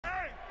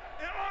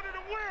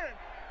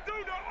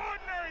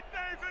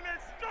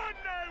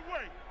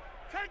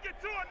take it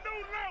to a new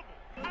level.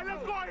 And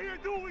let's go out here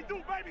and do what we do,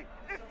 baby.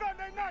 It's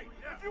Sunday night.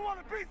 If you want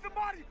to beat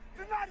somebody,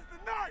 tonight is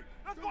the night.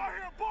 Let's go out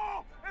here and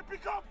ball and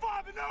become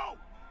 5-0.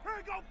 Here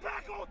we go,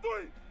 back on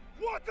 3.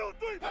 1, 2,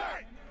 3,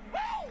 bang!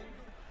 Woo!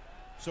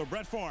 So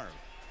Brett Favre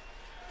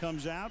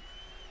comes out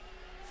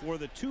for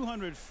the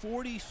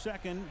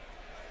 242nd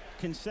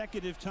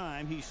consecutive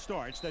time he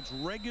starts. That's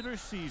regular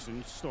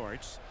season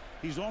starts.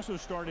 He's also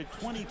started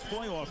 20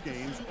 playoff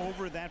games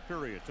over that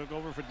period. Took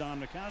over for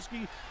Don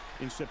Mikowski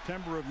in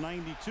September of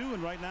 '92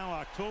 and right now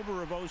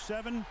October of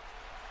 '07,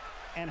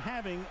 and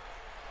having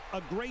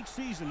a great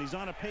season. He's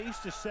on a pace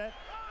to set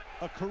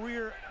a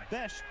career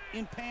best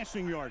in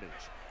passing yardage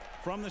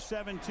from the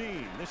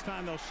 17. This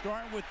time they'll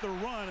start with the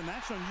run, and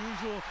that's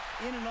unusual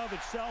in and of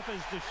itself, as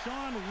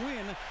Deshaun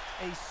Wynn,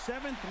 a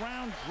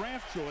 7th-round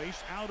draft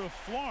choice out of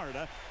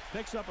Florida,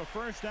 picks up a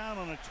first down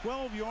on a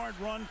 12-yard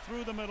run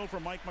through the middle for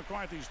Mike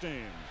McCarthy's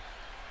team.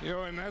 You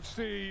know, and that's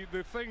the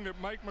thing that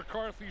Mike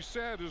McCarthy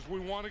said, is we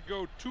want to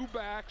go 2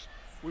 backs.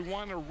 We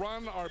want to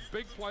run our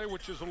big play,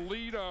 which is a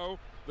lead-o.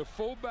 The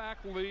fullback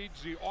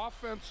leads, the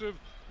offensive,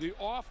 the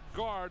off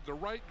guard, the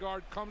right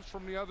guard comes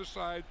from the other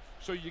side,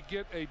 so you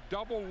get a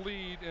double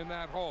lead in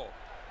that hole.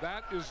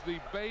 That is the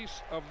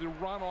base of the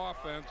run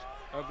offense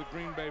of the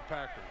Green Bay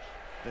Packers.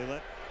 They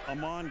let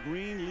Amon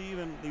Green leave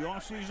in the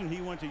offseason.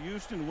 He went to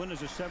Houston. Wynn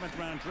is a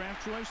 7th-round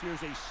draft choice.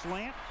 Here's a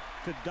slant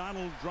to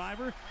Donald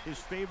Driver, his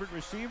favorite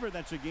receiver.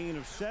 That's a gain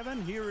of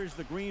 7. Here is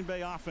the Green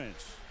Bay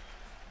offense.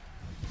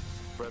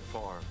 Brett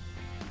Favre,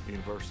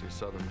 University of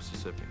Southern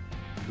Mississippi.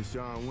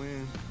 Deshaun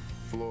Wynn,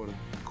 Florida.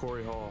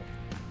 Corey Hall,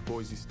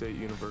 Boise State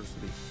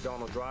University.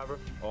 Donald Driver,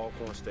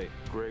 Alcorn State.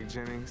 Greg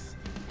Jennings,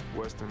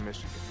 Western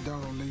Michigan.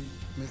 Donald Lee,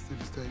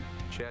 Mississippi State.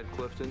 Chad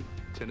Clifton,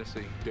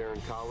 Tennessee.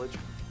 Darren College,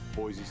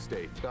 Boise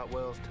State. Scott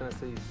Wells,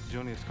 Tennessee.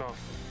 Junius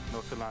Carlson,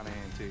 North Carolina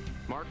A&T.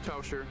 Mark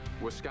Tauscher,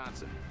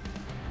 Wisconsin.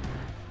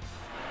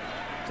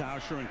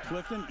 Tauscher and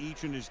Clifton,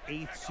 each in his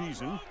 8th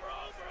season.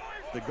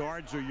 The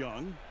guards are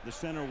young. The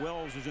center,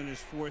 Wells, is in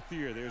his 4th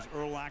year. There's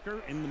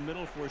Urlacher in the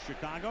middle for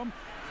Chicago.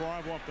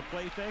 Favre off the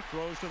play fake,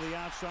 throws to the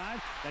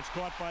outside. That's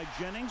caught by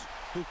Jennings,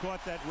 who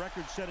caught that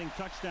record-setting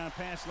touchdown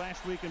pass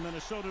last week in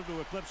Minnesota to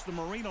eclipse the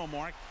Marino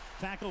mark.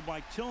 Tackled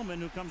by Tillman,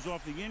 who comes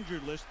off the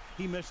injured list.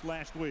 He missed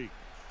last week.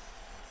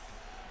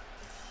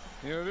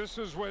 You know, this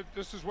is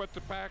what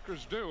the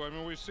Packers do. I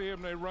mean, we see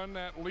them, they run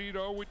that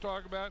lead-o we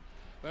talk about.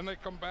 Then they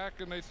come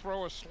back and they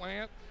throw a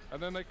slant,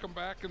 and then they come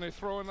back and they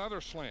throw another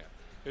slant.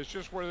 It's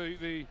just where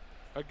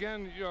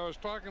again, you know, I was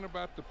talking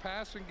about the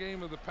passing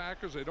game of the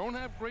Packers. They don't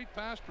have great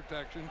pass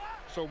protection,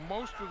 so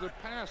most of the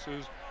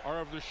passes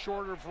are of the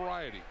shorter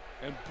variety.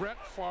 And Brett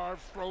Favre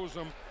throws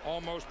them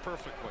almost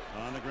perfectly.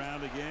 On the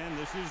ground again,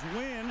 this is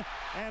Wynn,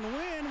 and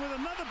Wynn with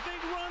another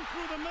big run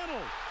through the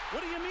middle.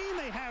 What do you mean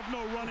they have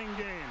no running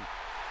game?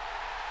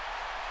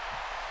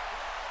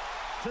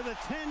 To the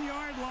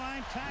 10-yard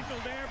line,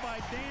 tackled there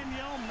by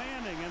Danielle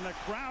Manning, and the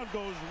crowd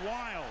goes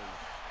wild.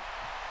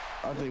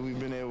 I think we've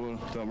been able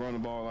to run the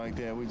ball like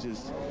that. We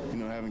just, you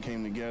know, haven't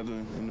came together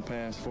in the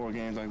past 4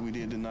 games like we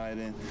did tonight.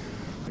 And,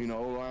 you know,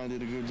 O-line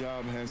did a good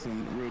job, had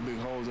some real big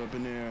holes up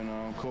in there.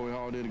 And Corey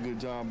Hall did a good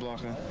job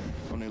blocking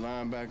on their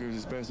linebackers,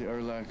 especially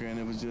Urlacher. And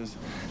it was just,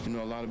 you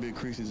know, a lot of big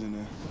creases in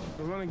there.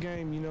 The running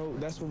game, you know,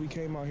 that's what we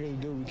came out here to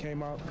do. We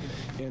came out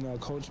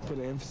and Coach put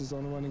an emphasis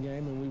on the running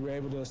game, and we were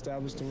able to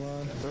establish the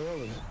run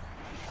early.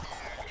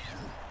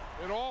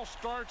 It all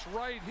starts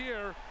right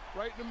here,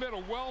 right in the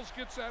middle. Wells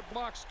gets that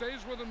block, stays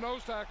with the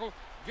nose tackle,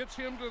 gets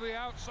him to the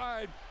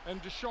outside, and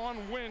Deshaun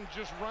Wynn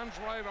just runs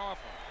right off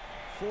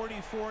him.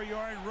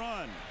 44-yard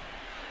run.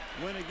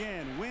 Wynn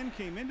again. Wynn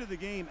came into the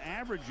game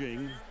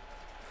averaging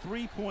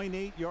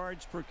 3.8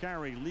 yards per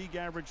carry. League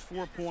average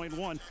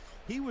 4.1.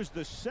 He was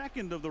the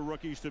second of the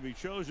rookies to be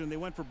chosen. They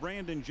went for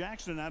Brandon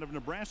Jackson out of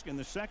Nebraska in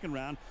the 2nd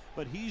round,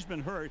 but he's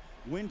been hurt.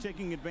 Wynn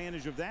taking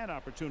advantage of that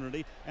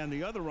opportunity, and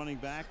the other running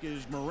back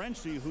is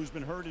Morency, who's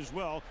been hurt as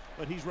well,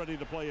 but he's ready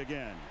to play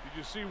again. Did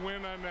you see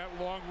Wynn on that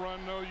long run,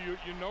 though?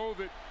 You know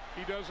that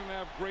he doesn't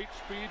have great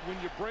speed.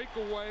 When you break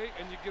away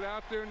and you get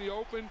out there in the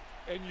open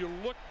and you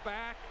look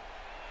back,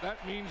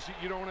 that means that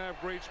you don't have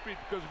great speed,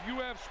 because if you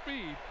have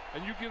speed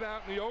and you get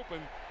out in the open,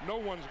 no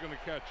one's going to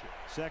catch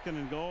you. 2nd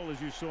and goal,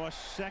 as you saw,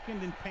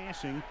 2nd in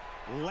passing,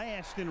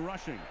 last in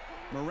rushing.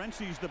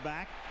 Morency's the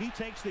back. He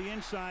takes the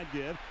inside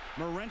give.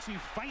 Morency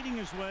fighting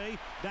his way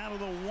down to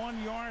the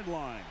 1-yard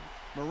line.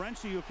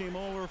 Morency, who came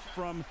over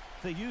from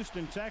the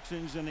Houston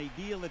Texans in a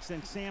deal that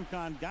sent Sam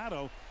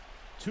Congatto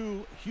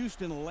to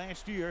Houston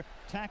last year,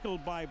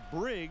 tackled by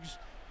Briggs,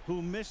 who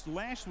missed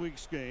last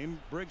week's game.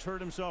 Briggs hurt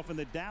himself in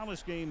the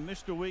Dallas game,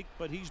 missed a week,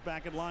 but he's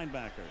back at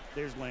linebacker.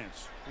 There's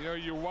Lance. You know,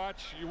 you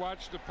watch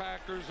the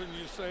Packers and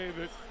you say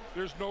that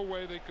there's no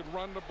way they could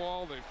run the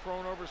ball. They've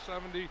thrown over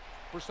 70%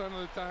 of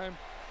the time.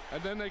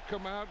 And then they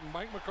come out and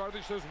Mike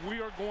McCarthy says, we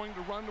are going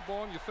to run the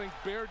ball. And you think,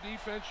 Bear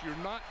defense, you're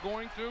not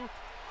going to.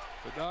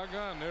 But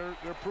doggone,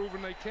 they're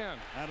proving they can.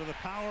 Out of the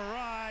power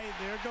I,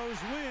 there goes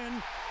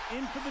Wynn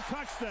in for the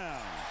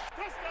touchdown.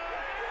 Touchdown!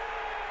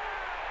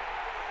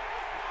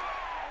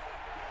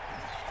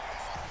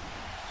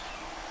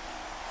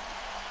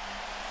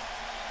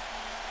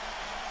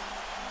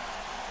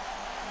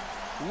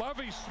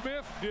 Lovie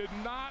Smith did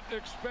not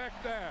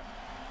expect that.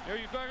 You know,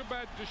 you talk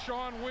about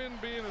Deshaun Wynn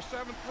being a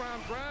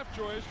 7th-round draft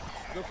choice.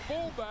 The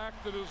fullback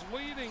that is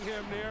leading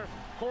him there,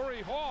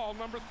 Corey Hall,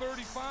 number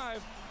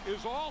 35,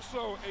 is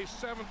also a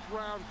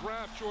 7th-round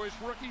draft choice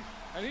rookie,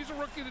 and he's a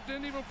rookie that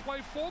didn't even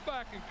play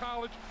fullback in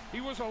college.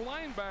 He was a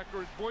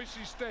linebacker at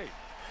Boise State,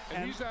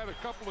 and he's had a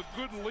couple of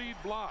good lead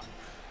blocks.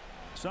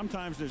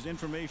 Sometimes there's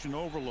information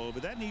overload,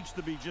 but that needs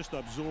to be just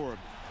absorbed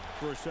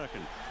for a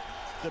second.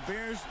 The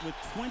Bears with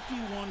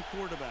 21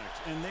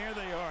 quarterbacks, and there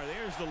they are.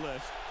 There's the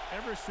list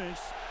ever since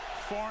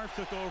Favre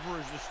took over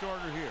as the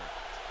starter here.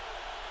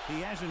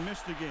 He hasn't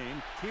missed a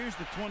game. Here's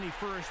the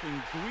 21st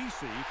in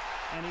Greasy,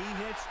 and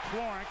he hits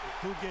Clark,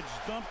 who gets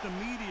dumped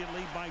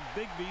immediately by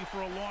Bigby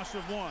for a loss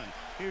of 1.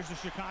 Here's the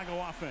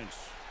Chicago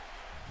offense.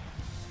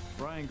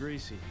 Brian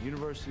Greasy,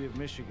 University of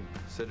Michigan.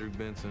 Cedric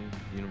Benson,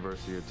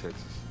 University of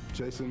Texas.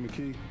 Jason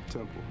McKee,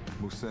 Temple.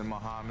 Muhsin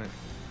Muhammad,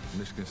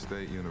 Michigan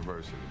State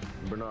University.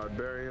 Bernard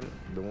Berrien,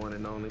 the one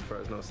and only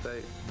Fresno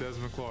State.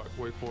 Desmond Clark,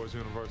 Wake Forest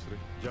University.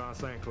 John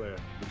St. Clair,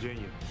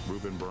 Virginia.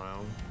 Ruben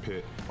Brown,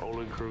 Pitt.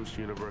 Olin Cruz,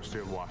 University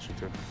of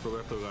Washington.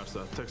 Roberto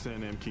Garza, Texas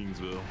A&M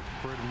Kingsville.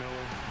 Fred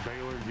Miller,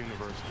 Baylor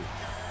University.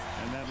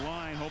 And that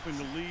line hoping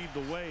to lead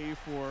the way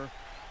for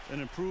an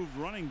improved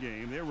running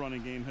game. Their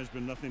running game has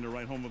been nothing to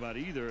write home about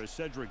either, as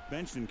Cedric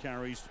Benson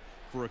carries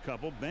for a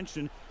couple.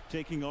 Benson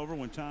taking over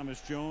when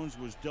Thomas Jones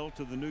was dealt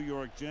to the New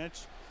York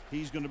Jets.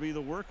 He's going to be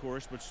the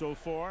workhorse, but so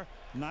far,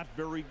 not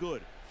very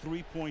good.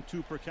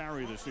 3.2 per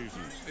carry this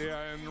season.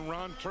 Yeah, and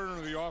Ron Turner,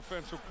 the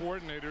offensive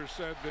coordinator,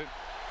 said that,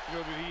 you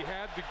know, that he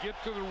had to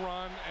get to the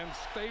run and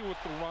stay with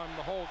the run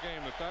the whole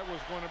game, that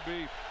was going to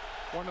be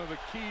one of the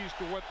keys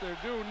to what they're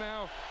doing.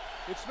 Now,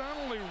 it's not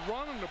only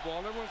running the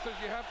ball. Everyone says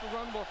you have to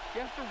run the ball.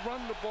 You have to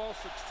run the ball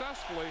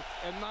successfully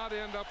and not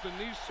end up in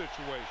these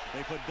situations.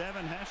 They put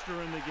Devin Hester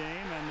in the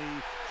game, and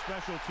the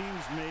special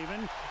teams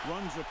maven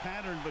runs a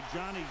pattern, but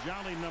Johnny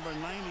Jolly, number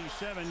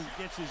 97,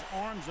 gets his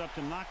arms up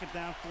to knock it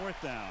down,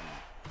 4th down.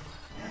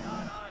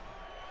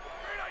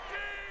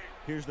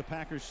 Here's the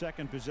Packers'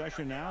 second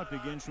possession now. It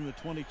begins from the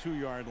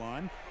 22-yard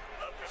line.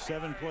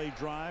 7-play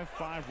drive,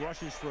 5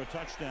 rushes for a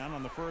touchdown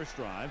on the first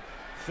drive.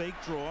 Fake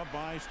draw,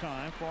 buys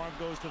time. Favre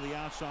goes to the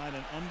outside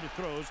and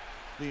underthrows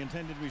the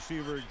intended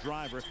receiver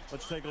Driver.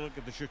 Let's take a look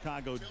at the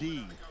Chicago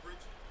D.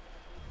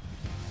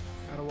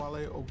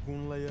 Adewale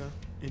Ogunleye,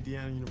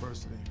 Indiana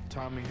University.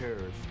 Tommy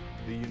Harris,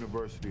 the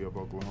University of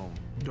Oklahoma.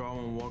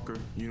 Darwin Walker,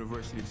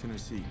 University of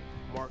Tennessee.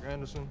 Mark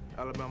Anderson,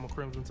 Alabama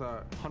Crimson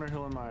Tide. Hunter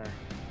Hillenmeyer,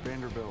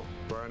 Vanderbilt.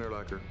 Brian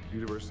Urlacher,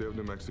 University of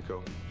New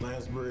Mexico.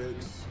 Lance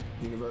Briggs,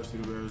 University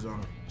of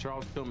Arizona.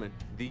 Charles Tillman,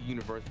 the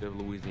University of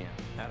Louisiana.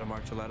 Adam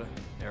Archuleta,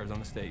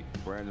 Arizona State.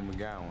 Brandon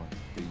McGowan,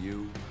 the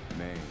U,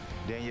 Maine.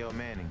 Danielle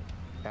Manning,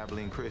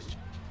 Abilene Christian.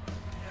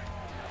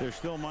 They're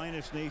still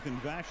minus Nathan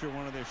Vasher,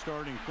 one of their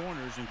starting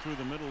corners, and through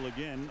the middle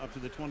again up to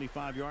the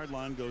 25-yard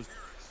line goes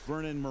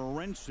Vernon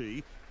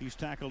Morency. He's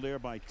tackled there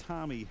by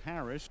Tommy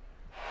Harris.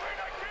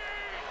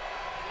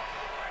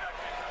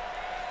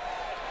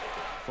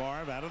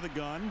 Favre out of the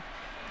gun,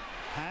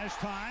 has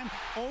time,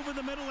 over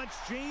the middle. That's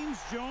James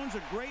Jones,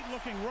 a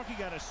great-looking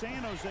rookie out of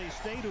San Jose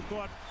State, who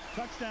caught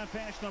touchdown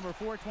pass number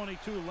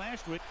 422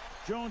 last week.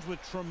 Jones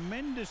with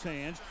tremendous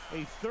hands,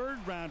 a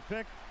 3rd-round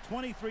pick,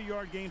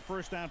 23-yard gain,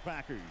 1st down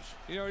Packers.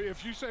 You know,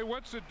 if you say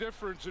what's the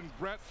difference in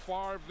Brett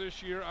Favre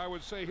this year, I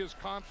would say his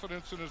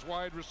confidence in his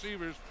wide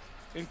receivers,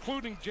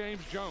 including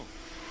James Jones.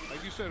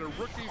 Like you said, a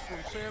rookie from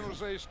San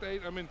Jose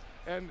State. I mean,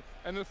 and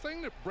the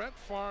thing that Brett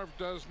Favre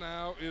does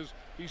now is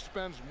he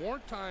spends more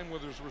time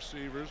with his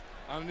receivers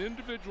on an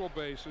individual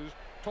basis,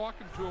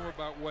 talking to them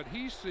about what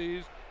he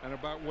sees and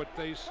about what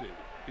they see.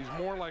 He's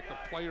more like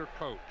a player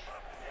coach.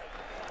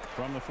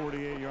 From the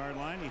 48-yard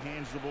line, he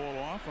hands the ball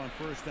off on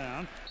 1st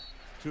down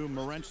to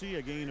Morency,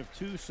 a gain of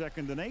 2,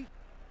 2nd and 8.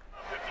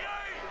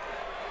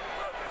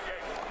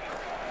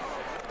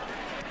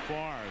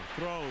 Favre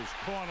throws,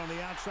 caught on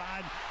the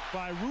outside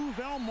by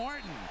Ruvell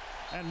Martin.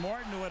 And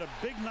Martin, who had a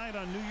big night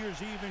on New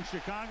Year's Eve in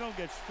Chicago,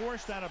 gets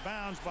forced out of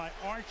bounds by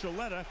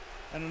Archuleta,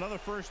 and another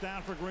 1st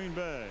down for Green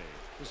Bay.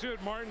 You see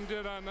what Martin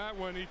did on that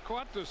one? He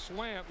caught the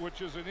slant,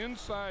 which is an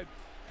inside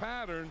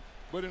pattern,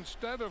 but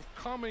instead of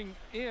coming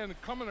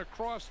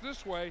across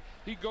this way,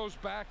 he goes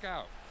back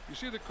out. You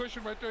see the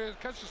cushion right there? He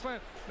catches the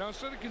slant. Now,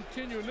 instead of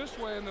continuing this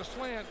way in the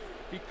slant,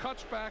 he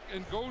cuts back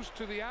and goes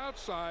to the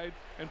outside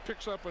and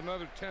picks up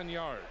another 10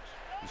 yards.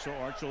 You saw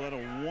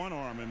Archuleta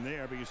one-arm him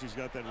there because he's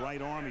got that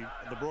right arm,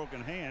 the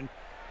broken hand,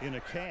 in a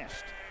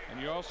cast. And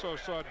you also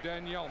saw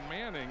Danielle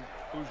Manning,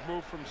 who's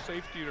moved from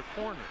safety to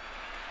corner.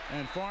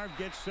 And Favre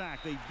gets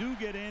sacked. They do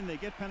get in. They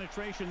get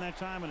penetration that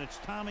time, and it's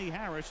Tommy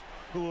Harris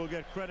who will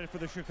get credit for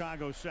the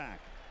Chicago sack.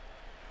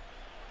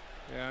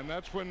 Yeah, and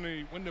that's when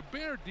the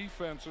Bear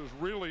defense is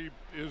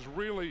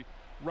really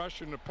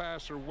rushing the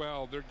passer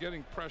well. They're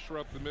getting pressure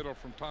up the middle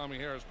from Tommy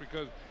Harris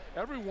because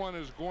everyone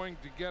is going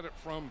to get it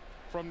from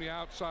the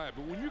outside.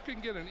 But when you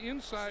can get an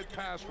inside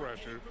pass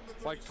rusher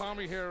like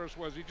Tommy Harris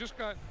was, he just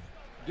got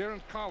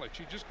Darren College.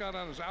 He just got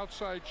on his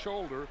outside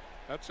shoulder,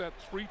 That's that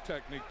 3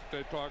 technique that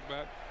they talk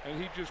about,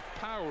 and he just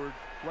powered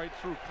right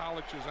through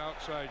Collich's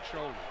outside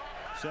shoulder.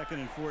 2nd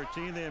and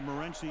 14. They have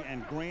Morency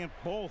and Grant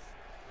both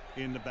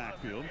in the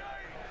backfield.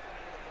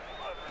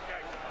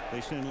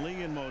 They send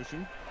Lee in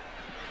motion.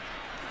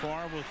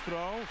 Favre will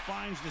throw,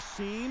 finds the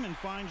seam, and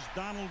finds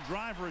Donald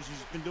Driver, as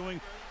he's been doing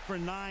for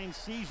 9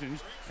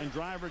 seasons. And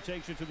Driver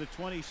takes it to the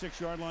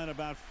 26-yard line,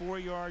 about 4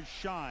 yards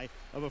shy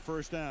of a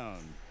first down.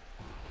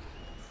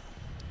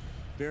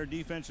 Bear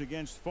defense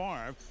against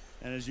Favre.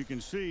 And as you can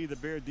see, the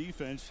Bear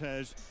defense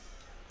has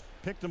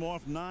picked him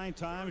off 9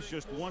 times,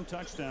 just 1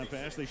 touchdown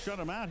pass. They shut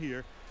him out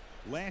here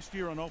last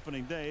year on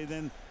opening day.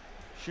 Then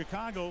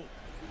Chicago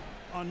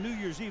on New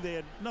Year's Eve, they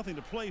had nothing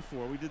to play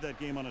for. We did that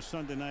game on a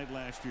Sunday night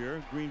last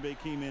year. Green Bay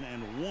came in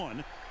and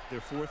won their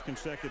 4th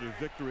consecutive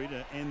victory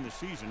to end the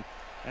season.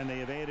 And they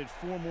have added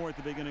 4 more at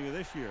the beginning of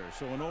this year.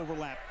 So an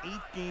overlap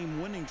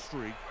 8-game winning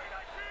streak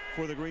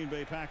for the Green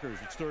Bay Packers.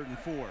 It's 3rd and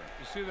 4. You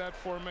see that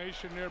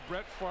formation there?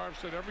 Brett Favre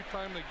said every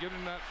time they get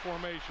in that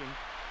formation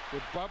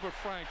with Bubba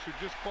Franks, who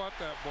just caught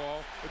that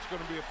ball, it's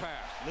going to be a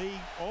pass. Lee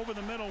over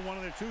the middle, one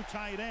of their 2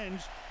 tight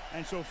ends.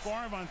 And so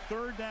Favre on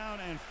 3rd down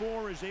and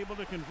 4 is able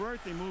to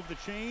convert. They move the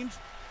chains.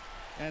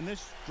 And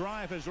this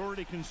drive has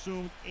already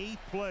consumed 8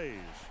 plays.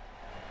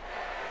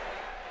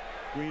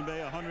 Green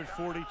Bay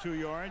 142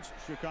 yards.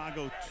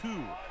 Chicago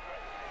 2.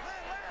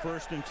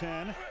 1st and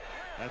 10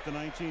 at the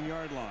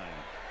 19-yard line.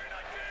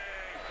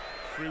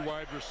 3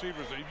 wide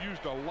receivers. They've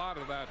used a lot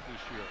of that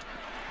this year.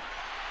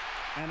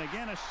 And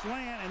again a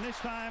slant, and this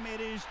time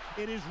it is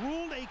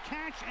ruled a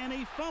catch and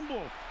a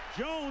fumble.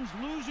 Jones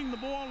losing the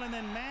ball, and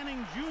then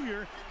Manning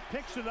Jr.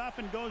 picks it up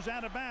and goes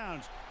out of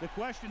bounds. The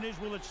question is,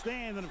 will it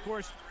stand? And of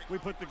course we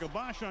put the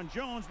kibosh on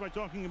Jones by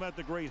talking about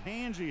the great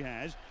hands he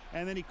has,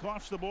 and then he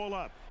coughs the ball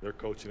up. They're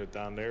coaching it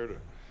down there to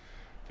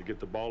get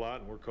the ball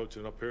out, and we're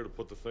coaching it up here to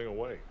put the thing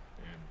away.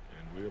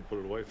 And we didn't put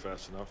it away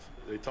fast enough.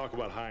 They talk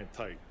about high and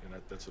tight,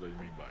 and that's what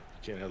I mean by it.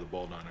 You can't have the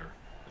ball down there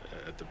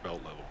at the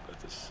belt level.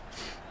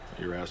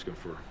 You're asking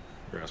for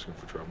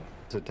trouble.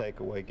 It's a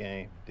takeaway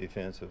game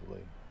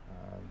defensively.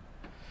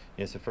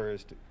 It's the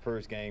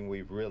first game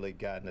we've really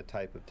gotten the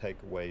type of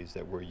takeaways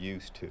that we're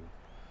used to.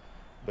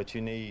 But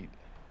you need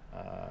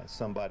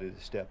somebody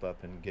to step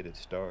up and get it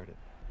started.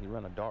 He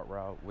ran a dart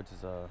route, which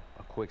is a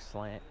quick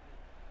slant.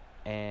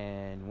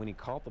 And when he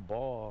caught the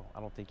ball, I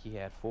don't think he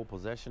had full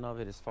possession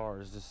of it, as far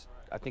as just,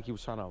 I think he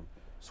was trying to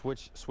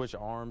switch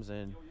arms,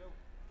 and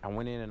I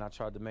went in and I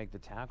tried to make the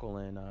tackle,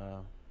 and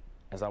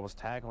as I was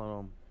tackling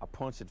him, I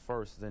punched it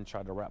first, then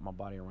tried to wrap my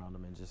body around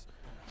him and just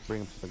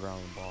bring him to the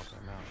ground and the ball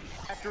came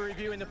out. After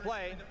reviewing the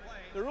play,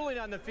 the ruling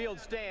on the field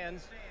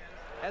stands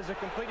as a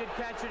completed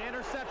catch and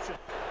interception.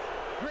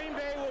 Green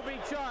Bay will be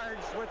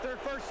charged with their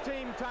first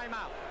team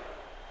timeout.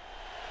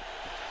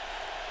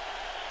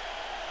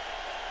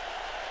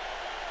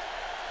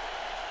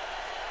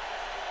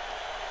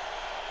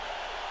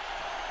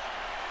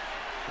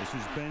 This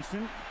is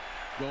Benson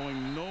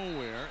going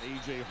nowhere.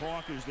 A.J.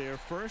 Hawk is there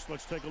first.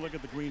 Let's take a look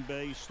at the Green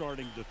Bay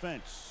starting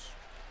defense.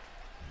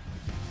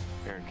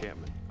 Aaron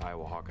Campman,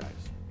 Iowa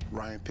Hawkeyes.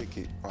 Ryan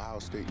Pickett, Ohio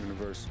State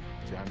University.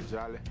 Johnny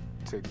Jolly,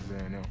 Texas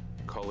A&M.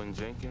 Cullen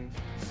Jenkins,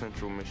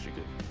 Central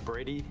Michigan.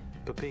 Brady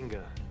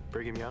Papinga,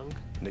 Brigham Young.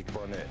 Nick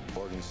Barnett,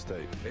 Oregon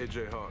State.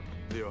 A.J. Hawk,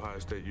 The Ohio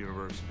State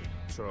University.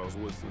 Charles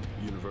Woodson,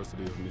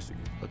 University of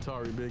Michigan.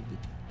 Atari Bigby,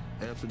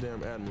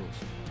 Amsterdam Admirals.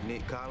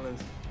 Nick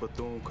Collins,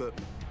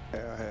 Bethune-Cookman.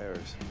 Al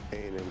Harris,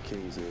 A&M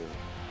Kingsville.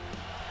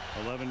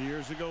 11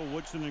 years ago,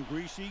 Woodson and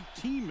Greasy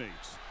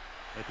teammates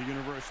at the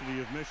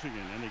University of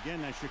Michigan. And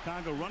again, that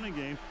Chicago running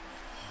game,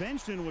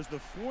 Benson was the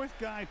 4th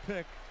guy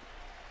picked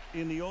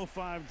in the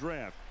 05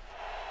 draft.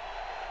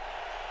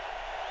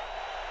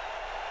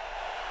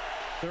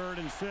 3rd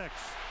and 6.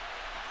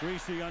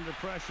 Greasy under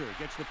pressure,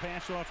 gets the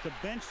pass off to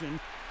Benson,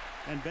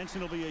 and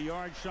Benson will be a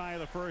yard shy of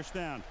the first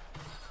down.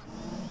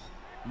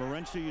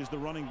 Morency is the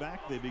running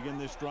back. They begin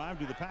this drive.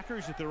 Do the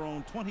Packers at their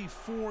own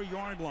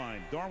 24-yard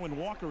line. Darwin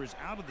Walker is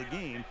out of the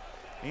game.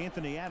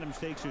 Anthony Adams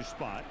takes his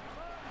spot.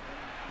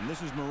 And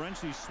this is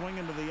Morency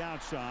swinging to the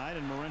outside,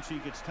 and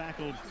Morency gets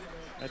tackled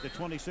at the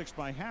 26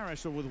 by Harris.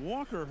 So with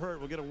Walker hurt,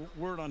 we'll get a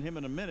word on him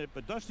in a minute.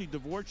 But Dusty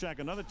Dvorak,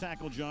 another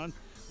tackle, John,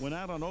 went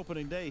out on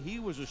opening day. He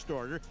was a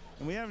starter.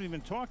 And we haven't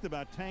even talked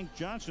about Tank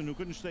Johnson, who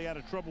couldn't stay out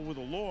of trouble with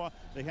the law.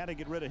 They had to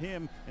get rid of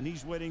him, and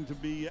he's waiting to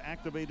be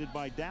activated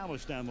by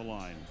Dallas down the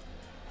line.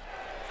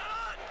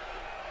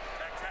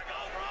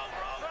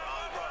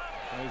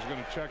 He's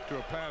going to check to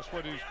a pass.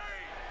 This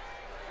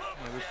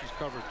is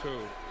cover 2.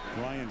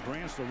 Ryan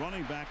Grant's the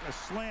running back. A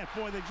slant.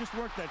 Boy, they just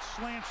worked that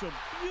slant so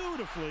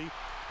beautifully.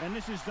 And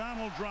this is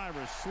Donald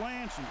Driver.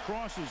 Slants and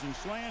crosses and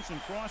slants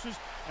and crosses.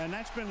 And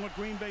that's been what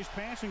Green Bay's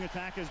passing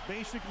attack has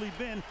basically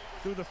been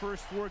through the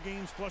first 4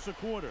 games plus a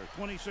quarter.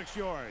 26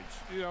 yards.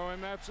 You know,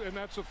 and that's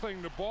the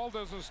thing. The ball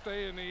doesn't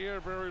stay in the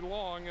air very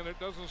long, and it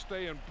doesn't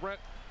stay in Brett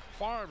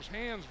Favre's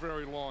hands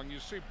very long. You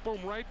see,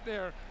 boom, right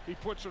there, he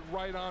puts it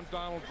right on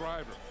Donald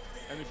Driver.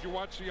 And if you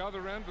watch the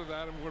other end of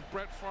that, and when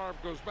Brett Favre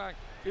goes back,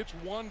 it's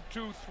 1,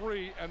 2,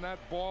 3, and that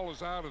ball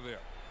is out of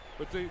there.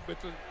 But the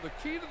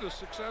key to the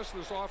success of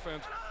this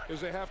offense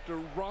is they have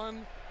to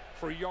run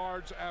for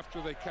yards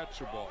after they catch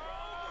the ball.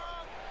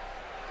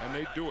 And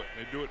they do it.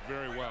 They do it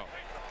very well.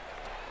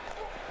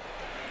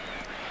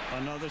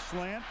 Another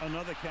slant,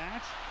 another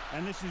catch,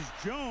 and this is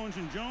Jones,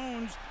 and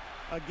Jones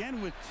again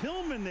with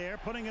Tillman there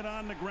putting it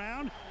on the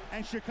ground,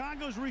 and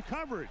Chicago's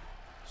recovered.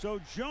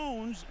 So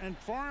Jones, and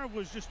Favre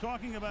was just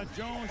talking about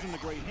Jones and the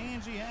great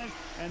hands he has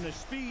and the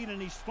speed,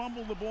 and he's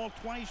fumbled the ball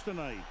twice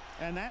tonight.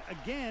 And that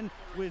again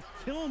with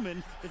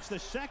Tillman, it's the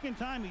second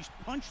time he's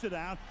punched it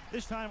out.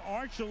 This time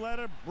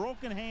Archuleta,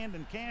 broken hand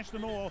and cast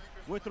and all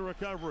with the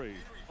recovery.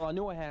 Well, I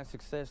knew I had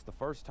success the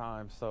first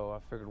time, so I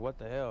figured, what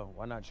the hell,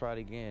 why not try it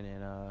again?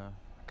 And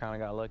kind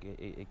of got lucky.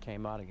 It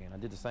came out again. I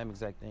did the same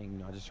exact thing. You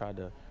know, I just tried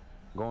to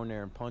go in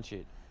there and punch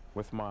it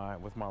with my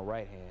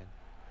right hand,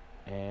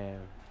 and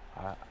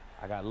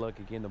I got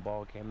lucky again. The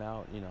ball came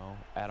out. You know,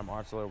 Adam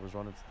Archuleta was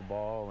running to the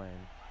ball, and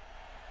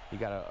he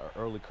got an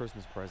early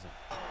Christmas present.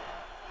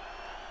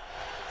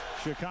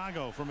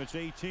 Chicago from its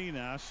 18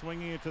 now,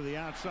 swinging it to the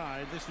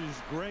outside. This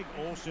is Greg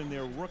Olsen,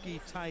 their rookie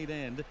tight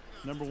end,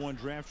 #1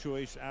 draft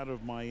choice out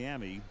of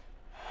Miami.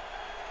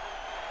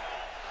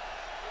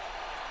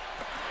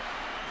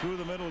 Through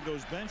the middle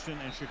goes Benson,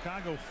 and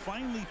Chicago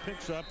finally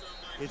picks up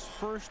its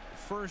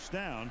first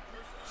down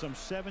some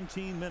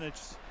 17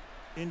 minutes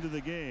into the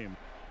game.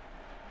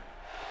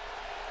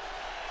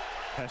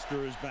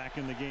 Hester is back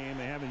in the game.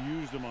 They haven't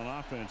used him on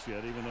offense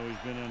yet, even though he's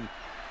been in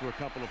for a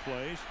couple of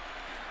plays.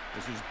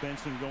 This is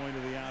Benson going to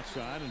the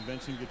outside, and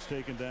Benson gets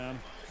taken down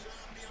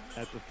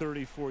at the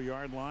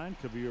 34-yard line.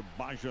 Kabir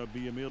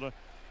Baja-Biamila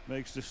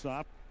makes the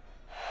stop.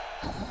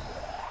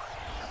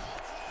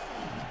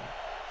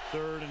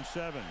 3rd and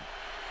 7.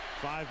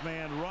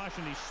 5-man rush,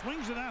 and he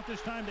swings it out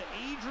this time to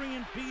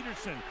Adrian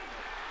Peterson.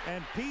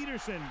 And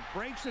Peterson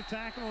breaks the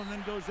tackle and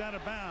then goes out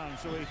of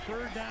bounds. So a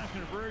 3rd down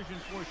conversion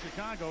for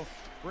Chicago,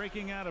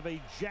 breaking out of a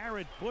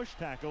Jared Bush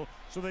tackle.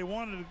 So they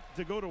wanted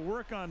to go to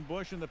work on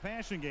Bush in the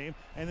passing game,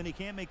 and then he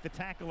can't make the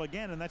tackle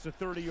again, and that's a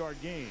 30-yard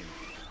gain.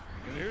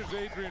 And here's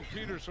Adrian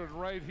Peterson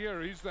right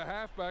here. He's the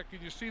halfback,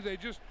 and you see they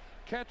just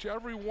catch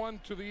everyone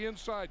to the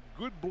inside.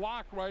 Good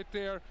block right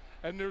there,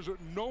 and there's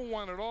no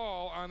one at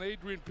all on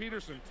Adrian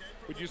Peterson.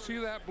 But you see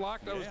that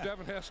block? That was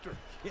Devin Hester.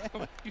 Yeah.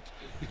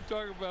 You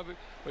talk about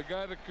the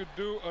guy that could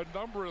do a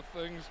number of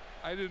things.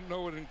 I didn't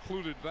know it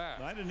included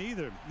that. I didn't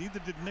either. Neither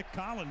did Nick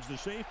Collins, the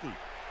safety.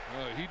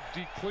 He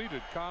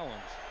depleted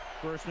Collins.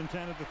 1st and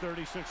 10 at the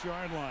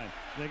 36-yard line.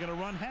 They're going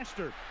to run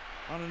Hester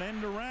on an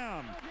end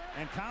around,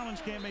 and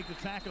Collins can't make the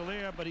tackle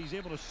there, but he's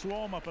able to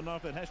slow him up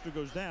enough that Hester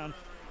goes down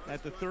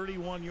at the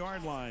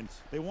 31-yard line.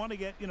 They want to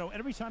get, you know,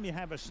 every time you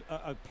have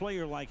a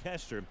player like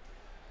Hester,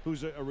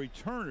 who's a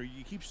returner,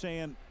 you keep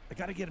saying, I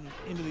got to get him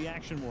into the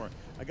action more.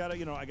 I got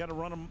to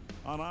run him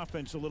on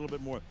offense a little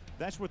bit more.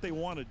 That's what they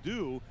want to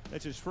do.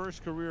 That's his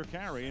first career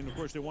carry, and of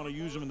course they want to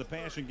use him in the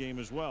passing game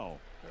as well.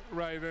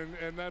 Right,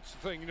 and that's the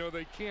thing. You know,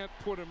 they can't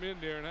put him in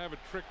there and have a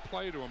trick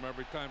play to him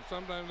every time.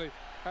 Sometimes they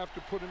have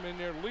to put him in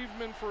there, leave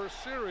him in for a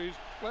series,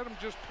 let him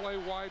just play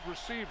wide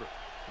receiver.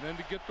 And then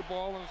to get the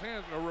ball in his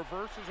hands, a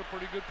reverse is a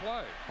pretty good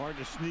play. Hard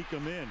to sneak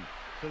him in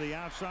to the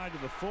outside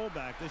of the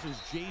fullback. This is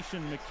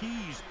Jason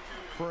McKee's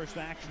first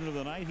action of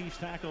the night. He's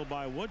tackled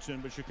by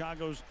Woodson, but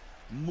Chicago's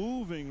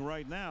moving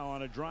right now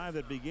on a drive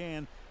that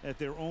began at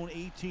their own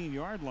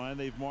 18-yard line.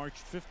 They've marched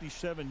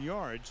 57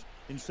 yards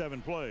in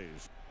 7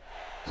 plays.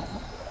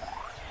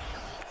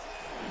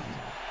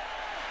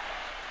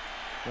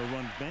 They'll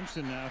run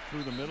Benson now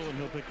through the middle, and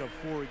he'll pick up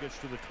 4. He gets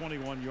to the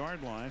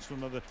 21-yard line. So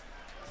another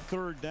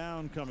 3rd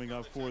down coming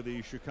up for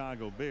the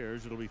Chicago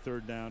Bears. It'll be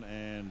 3rd down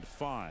and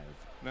 5.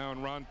 Now,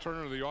 and Ron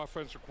Turner, the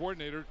offensive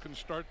coordinator, can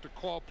start to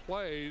call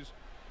plays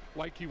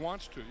like he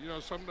wants to. You know,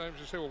 sometimes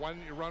you say, well, why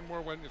didn't you run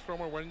more? Why didn't you throw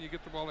more? Why didn't you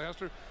get the ball to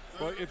Hester?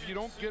 Well, if you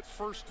don't get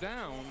first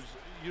downs,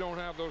 you don't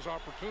have those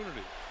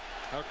opportunities.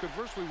 Now,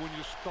 conversely, when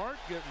you start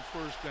getting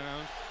first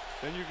downs,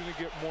 then you're going to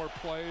get more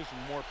plays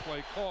and more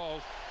play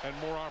calls and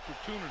more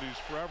opportunities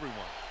for everyone.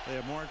 They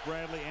have Mark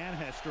Bradley and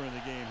Hester in the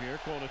game here.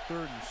 Called a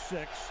 3rd and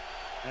 6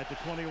 at the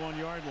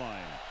 21-yard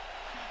line.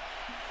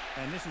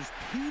 And this is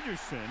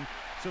Peterson.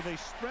 So they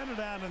spread it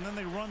out, and then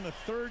they run the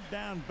 3rd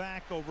down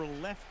back over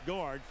left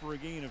guard for a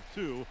gain of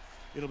 2.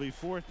 It'll be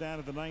 4th down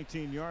at the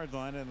 19-yard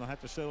line, and they'll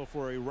have to settle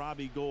for a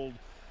Robbie Gould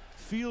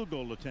field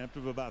goal attempt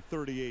of about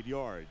 38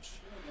 yards.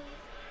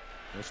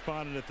 They're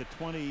spotted at the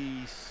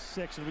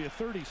 26. It'll be a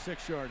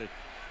 36-yard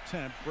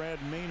attempt. Brad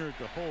Maynard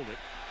to hold it.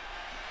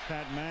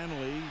 Pat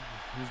Manley,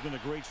 who's been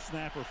a great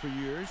snapper for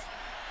years,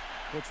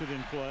 puts it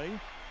in play.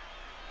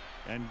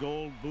 And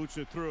Gould boots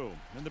it through.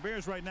 And the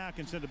Bears right now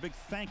can send a big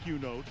thank you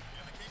note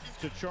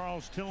to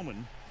Charles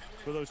Tillman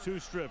for those 2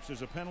 strips.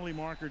 There's a penalty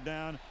marker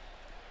down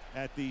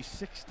at the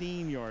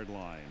 16-yard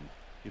line.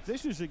 If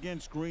this is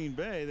against Green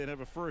Bay, they'd have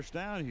a first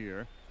down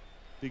here,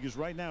 because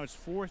right now it's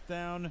 4th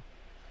down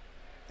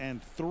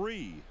and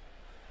 3.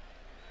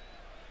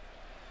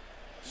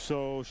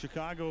 So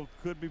Chicago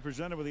could be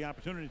presented with the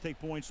opportunity to take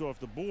points off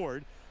the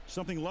board,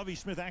 something Lovie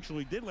Smith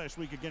actually did last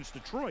week against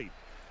Detroit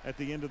at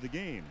the end of the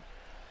game.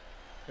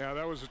 Yeah,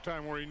 that was a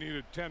time where he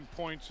needed 10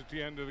 points at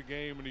the end of the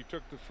game, and he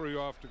took the 3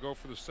 off to go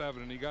for the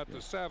 7, and he got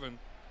the 7,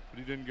 but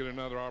he didn't get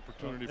another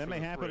opportunity for the 3. That may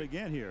happen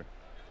again here.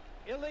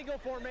 Illegal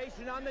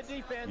formation on the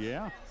defense.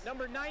 Yeah.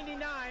 Number 99,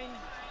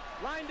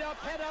 lined up,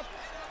 head up,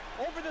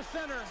 over the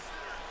center.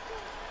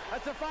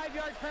 That's a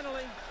 5-yard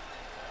penalty.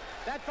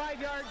 That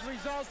 5 yards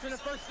results in a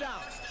first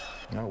down.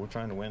 No, we're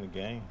trying to win the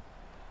game.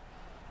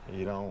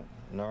 You don't,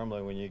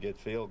 normally when you get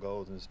field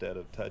goals instead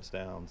of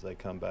touchdowns, they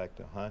come back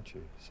to hunt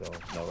you. So,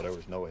 no, there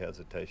was no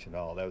hesitation at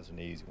all. That was an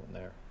easy one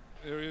there.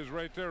 There he is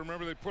right there.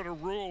 Remember, they put a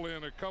rule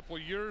in a couple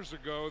of years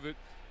ago that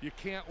you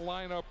can't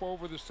line up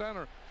over the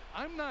center.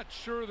 I'm not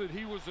sure that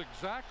he was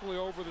exactly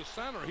over the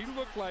center. He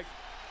looked like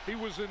he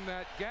was in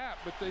that gap,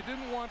 but they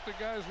didn't want the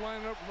guys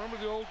lining up.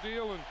 Remember the old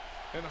deal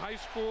in high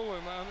school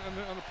and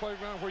on the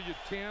playground where you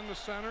tan the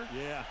center?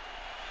 Yeah.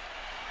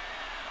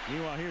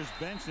 Meanwhile, here's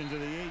Benson to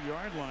the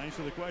 8-yard line.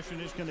 So the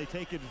question is, can they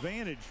take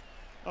advantage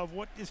of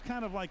what is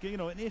kind of like, you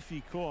know, an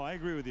iffy call? I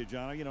agree with you,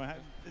 John. You know,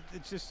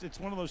 it's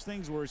one of those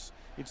things where it's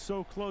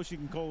so close you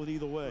can call it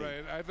either way.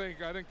 Right. I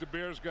think the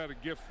Bears got a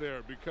gift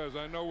there, because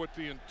I know what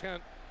the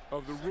intent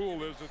of the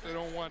rule is, that they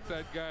don't want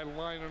that guy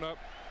lining up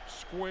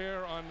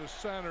square on the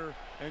center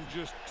and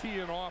just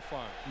teeing off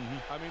on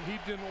it. I mean, he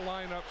didn't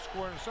line up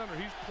square in the center.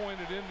 He's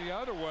pointed in the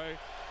other way,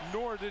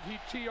 nor did he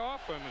tee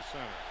off on the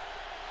center.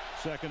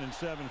 2nd and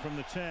 7 from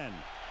the 10.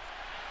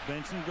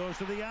 Benson goes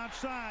to the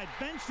outside.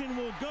 Benson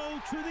will go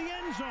to the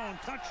end zone.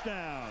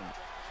 Touchdown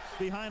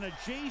behind a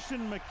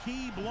Jason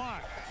McKee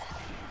block.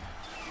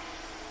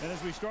 And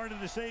as we started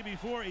to say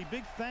before, a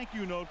big thank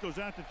you note goes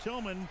out to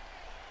Tillman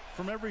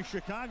from every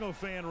Chicago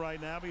fan right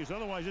now, because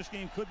otherwise this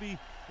game could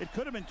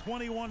have been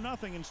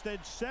 21-0,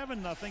 instead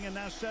 7-0, and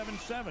now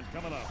 7-7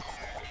 coming up.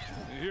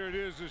 And here it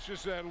is. It's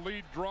just that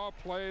lead draw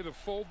play. The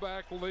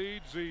fullback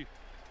leads.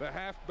 The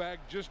halfback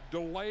just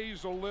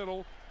delays a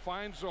little,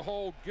 finds the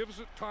hole, gives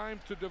it time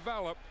to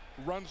develop,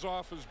 runs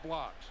off his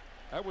blocks.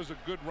 That was a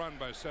good run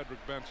by Cedric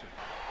Benson.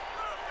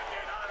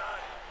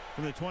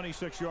 From the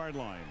 26-yard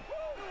line,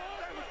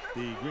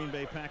 the Green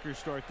Bay Packers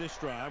start this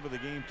drive with a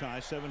game tie,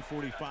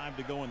 7:45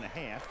 to go in the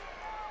half.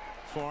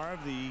 Favre,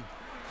 the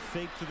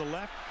fake to the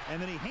left,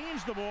 and then he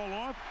hands the ball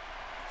off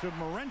to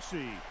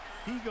Morency.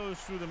 He goes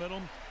through the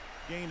middle,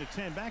 gain of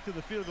 10. Back to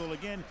the field goal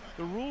again.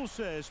 The rule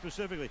says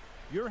specifically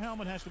your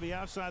helmet has to be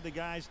outside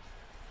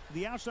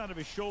the outside of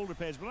his shoulder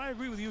pads. But I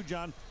agree with you,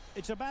 John.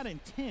 It's about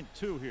intent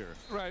too here.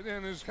 Right,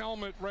 and his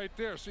helmet right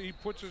there. See, he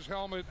puts his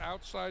helmet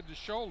outside the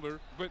shoulder,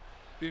 but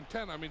the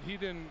intent, I mean, he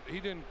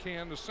didn't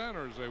can the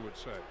center, as they would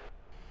say.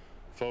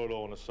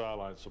 Photo on the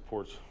sideline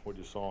supports what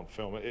you saw on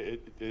film.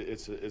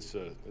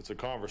 It's a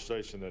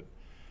conversation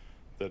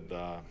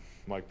that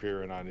Mike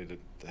Pierre and I needed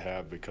to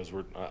have, because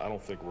I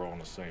don't think we're all on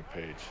the same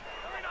page.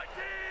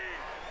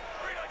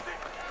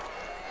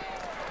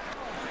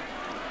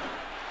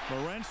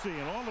 Morency,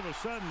 and all of a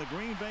sudden the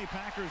Green Bay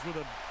Packers with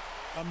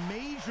a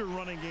major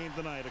running game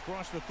tonight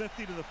across the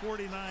 50 to the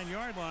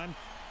 49-yard line.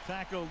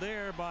 Tackled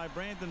there by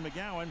Brandon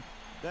McGowan.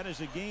 That is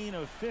a gain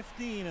of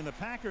 15, and the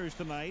Packers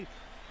tonight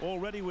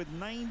already with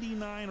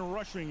 99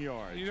 rushing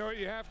yards. You know what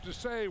you have to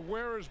say,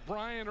 where is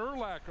Brian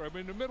Urlacher? I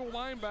mean, the middle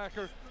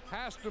linebacker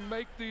has to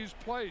make these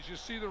plays. You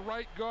see the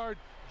right guard,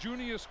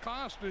 Junius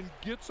Costin,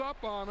 gets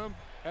up on him,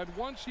 and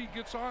once he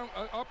gets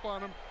up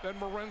on him, then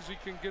Morency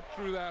can get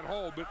through that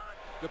hole. But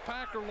the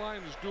Packer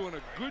line is doing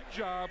a good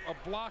job of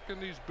blocking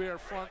these Bear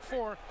front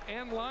four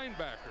and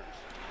linebackers.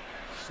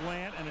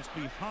 Slant, and it's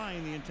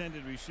behind the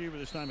intended receiver.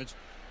 This time it's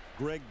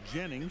Greg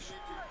Jennings.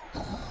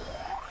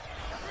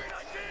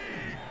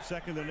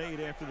 2nd and 8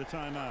 after the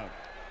timeout.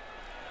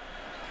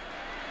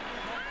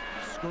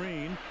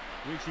 Screen,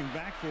 reaching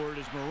back for it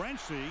is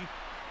Morency,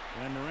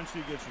 and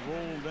Morency gets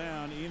rolled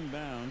down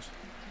inbounds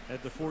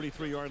at the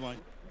 43-yard line.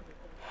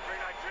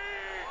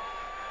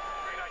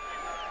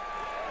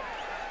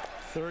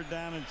 3rd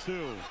down and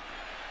 2.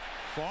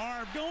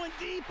 Favre going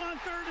deep on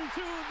 3rd and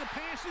 2. The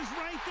pass is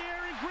right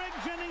there, and Greg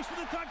Jennings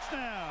for the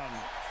touchdown.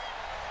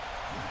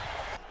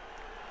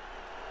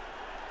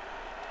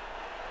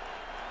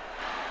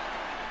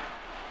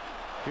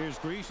 Here's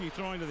Greasy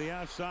throwing to the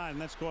outside,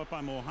 and that's caught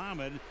by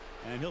Mohammed,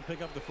 and he'll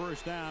pick up the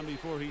first down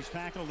before he's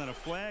tackled, and a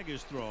flag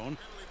is thrown,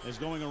 as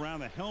going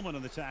around the helmet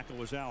of the tackle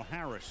was Al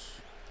Harris.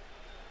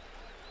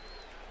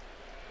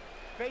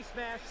 Face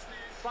mask,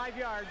 5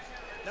 yards.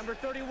 Number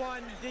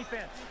 31,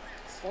 defense.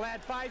 We'll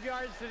add 5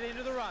 yards to the end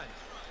of the run.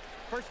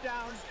 First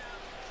down,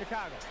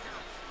 Chicago.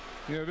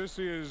 Yeah, this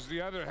is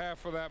the other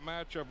half of that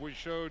matchup. We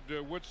showed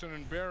Woodson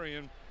and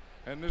Berrien,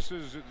 and this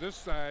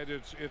side.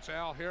 It's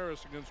Al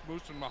Harris against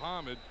Muhsin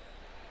Muhammad.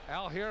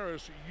 Al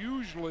Harris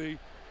usually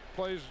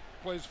plays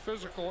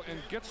physical and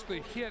gets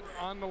the hit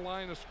on the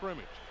line of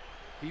scrimmage.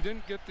 He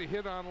didn't get the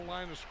hit on the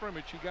line of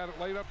scrimmage. He got it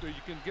laid up there.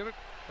 You can get it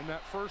in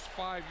that first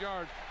 5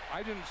 yards.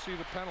 I didn't see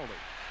the penalty.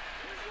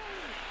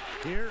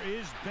 Here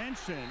is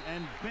Benson,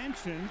 and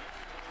Benson,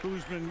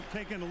 who's been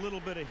taking a little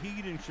bit of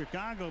heat in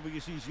Chicago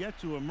because he's yet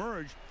to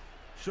emerge,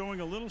 showing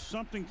a little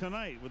something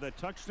tonight with a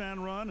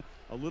touchdown run,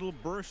 a little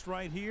burst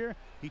right here.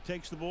 He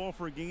takes the ball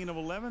for a gain of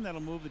 11.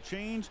 That'll move the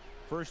chains.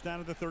 First down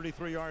at the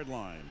 33-yard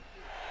line.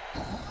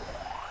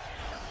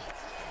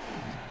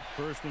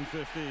 First and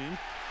 15.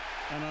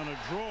 And on a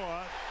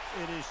draw,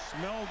 it is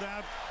smelled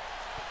out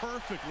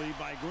perfectly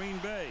by Green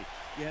Bay.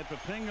 You had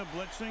Poppinga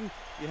blitzing.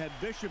 You had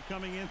Bishop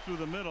coming in through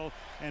the middle.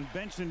 And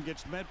Benson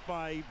gets met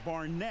by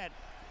Barnett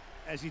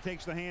as he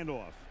takes the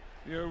handoff.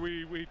 You know,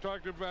 we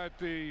talked about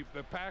the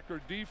Packer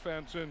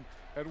defense, and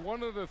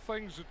one of the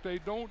things that they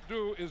don't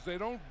do is they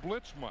don't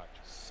blitz much.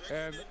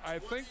 And I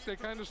think they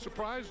kind of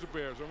surprised the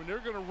Bears. I mean, they're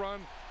going to run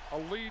a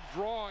lead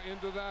draw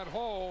into that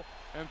hole,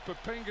 and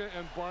Poppinga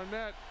and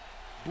Barnett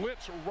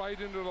blitz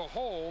right into the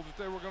hole that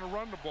they were going to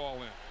run the ball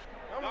in.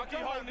 Y'all keep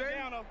holding it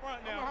down up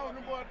front now. I'm holding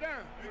the ball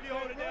down. You keep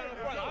holding it down up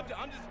front.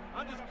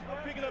 I'm just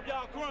picking up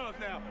y'all crumbs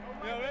now.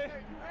 You know what I mean?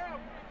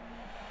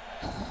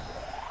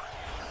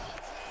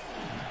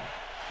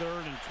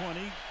 Third and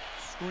 20.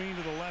 Screen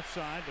to the left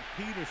side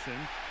to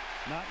Peterson.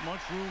 Not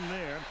much room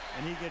there,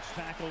 and he gets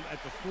tackled at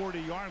the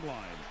 40-yard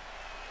line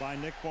by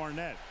Nick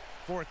Barnett.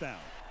 Fourth down.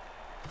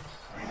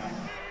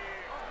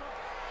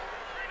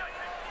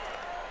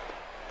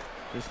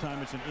 This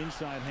time it's an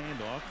inside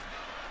handoff,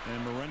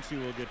 and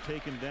Morency will get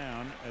taken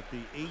down at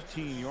the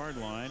 18-yard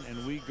line,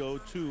 and we go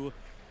to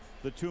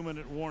the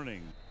 2-minute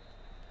warning.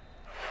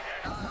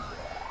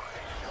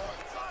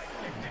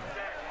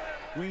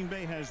 Green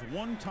Bay has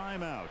one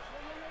timeout.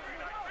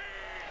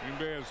 Green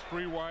Bay has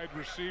 3 wide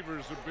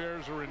receivers. The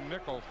Bears are in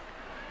nickel.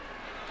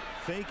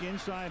 Fake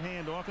inside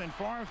handoff, and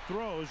Favre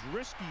throws.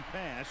 Risky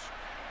pass.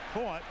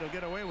 Caught. They'll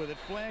get away with it.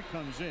 Flag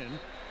comes in.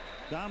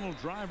 Donald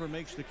Driver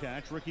makes the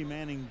catch. Ricky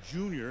Manning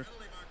Jr.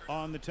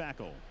 on the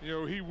tackle. You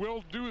know, he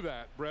will do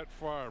that, Brett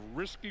Favre.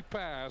 Risky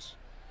pass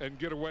and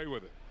get away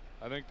with it.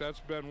 I think that's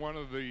been one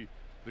of the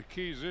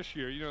keys this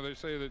year. You know, they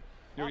say that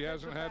he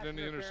hasn't had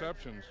any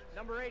interceptions.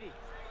 Number 80.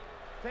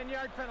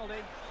 10-yard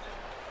penalty.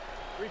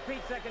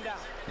 Repeat, second down.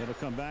 It'll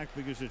come back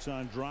because it's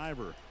on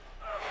Driver.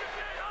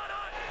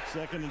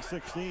 Second and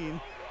 16.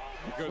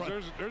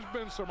 Because there's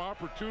been some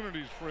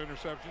opportunities for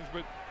interceptions,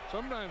 but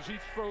sometimes he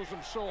throws them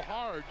so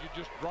hard you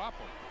just drop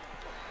them.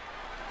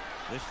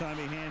 This time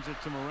he hands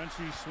it to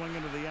Morency,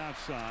 swinging to the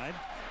outside.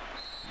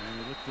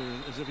 And he looked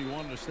as if he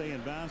wanted to stay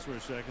in bounds for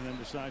a second, then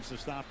decides to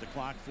stop. The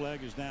clock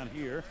flag is down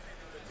here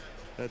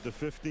at the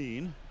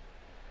 15.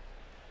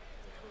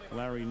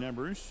 Larry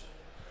Nembers.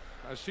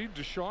 I see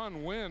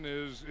Deshaun Wynn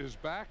is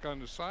back on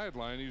the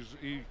sideline.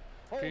 He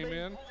came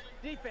in.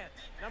 Defense,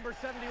 number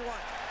 71.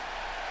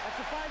 That's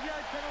a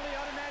 5-yard penalty,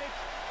 automatic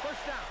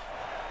first down.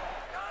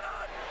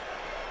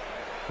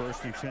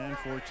 First and 10,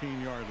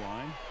 14-yard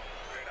line.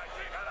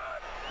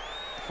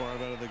 Far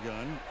out of the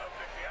gun.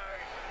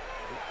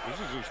 This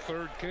is his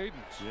third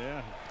cadence.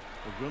 Yeah.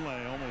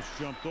 Aguilera almost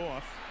jumped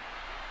off.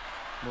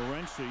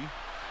 Morency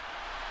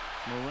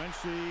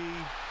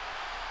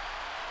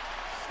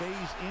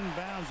stays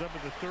inbounds up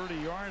at the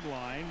 30-yard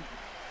line.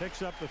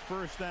 Picks up the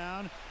first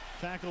down.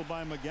 Tackled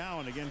by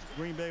McGowan against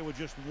Green Bay with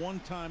just one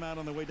timeout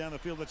on the way down the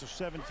field. That's a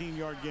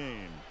 17-yard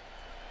gain.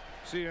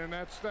 See, and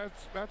that's the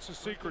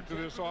secret to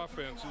this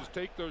offense, is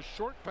take those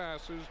short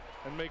passes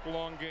and make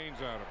long gains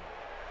out of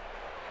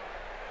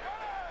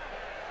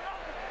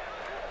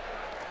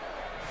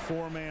them.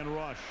 4-man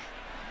rush.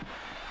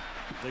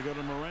 They go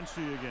to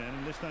Morency again,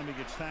 and this time he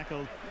gets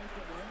tackled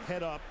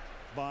head up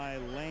by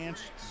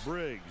Lance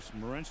Briggs.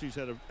 Morency's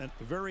had a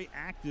very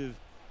active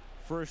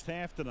first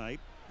half tonight.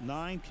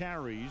 9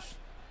 carries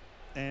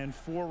and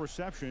 4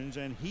 receptions,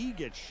 and he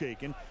gets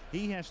shaken.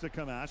 He has to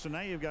come out. So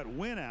now you've got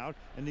Wynn out,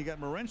 and you got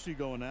Morency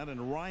going out,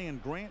 and Ryan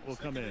Grant will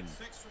come in.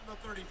 6 from the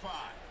 35.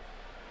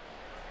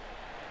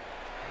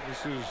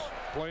 This is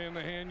playing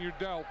the hand you're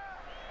dealt.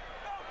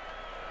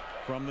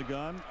 From the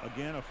gun,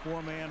 again a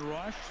 4-man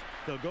rush.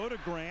 They'll go to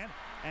Grant,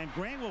 and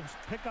Grant will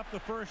pick up the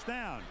first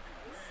down.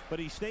 But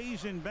he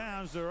stays in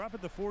bounds. They're up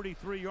at the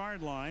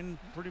 43-yard line.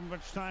 Pretty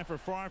much time for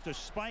Favre to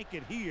spike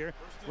it here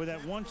with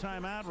that one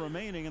timeout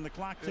remaining and the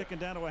clock ticking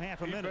down to a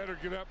half a minute. He better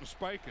get up and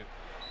spike it.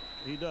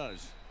 He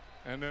does.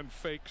 And then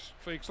fakes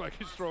like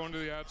he's throwing to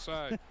the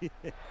outside.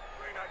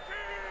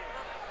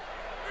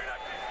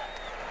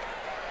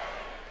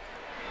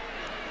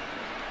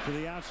 To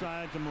the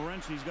outside to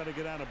Morency. He's got to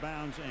get out of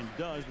bounds and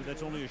does, but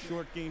that's only a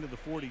short gain to the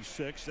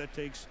 46. That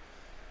takes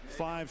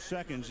 5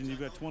 seconds, and you've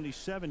got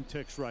 27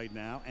 ticks right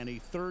now, and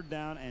a 3rd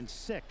down and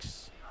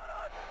 6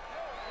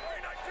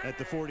 at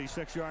the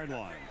 46-yard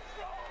line.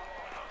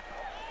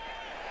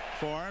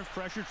 Favre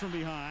pressured from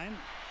behind,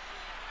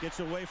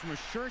 gets away from a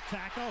shirt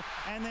tackle,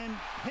 and then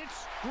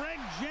hits Greg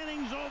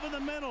Jennings over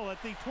the middle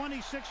at the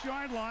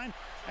 26-yard line,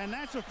 and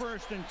that's a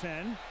 1st and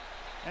 10.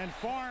 And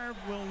Favre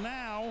will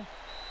now,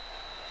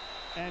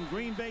 and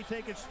Green Bay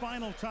take its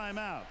final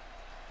timeout.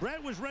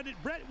 Brett was ready.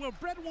 Brett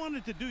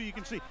wanted to do, you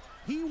can see,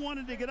 he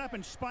wanted to get up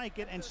and spike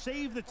it and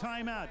save the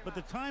timeout, but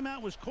the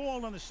timeout was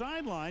called on the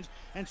sidelines,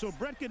 and so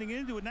Brett getting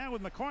into it now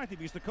with McCarthy,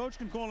 because the coach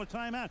can call a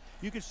timeout.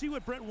 You can see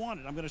what Brett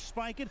wanted. I'm going to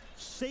spike it,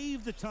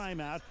 save the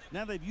timeout.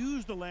 Now they've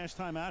used the last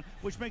timeout,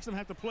 which makes them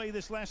have to play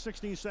this last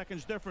 16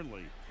 seconds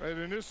differently. Right,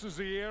 and this is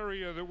the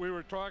area that we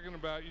were talking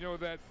about, you know,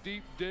 that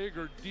deep dig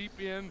or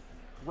deep in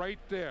right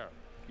there.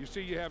 You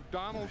see you have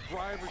Donald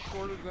Driver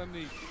shorter than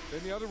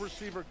the other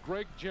receiver,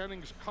 Greg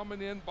Jennings,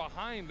 coming in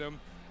behind him,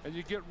 and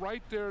you get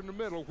right there in the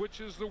middle, which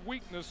is the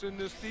weakness in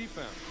this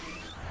defense.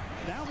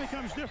 Now it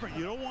becomes different.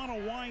 You don't want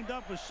to wind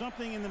up with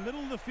something in the middle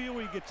of the field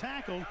where you get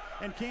tackled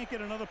and can't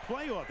get another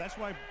play off. That's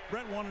why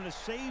Brett wanted to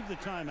save the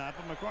timeout,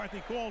 but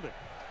McCarthy called it.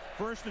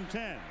 1st and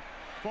 10.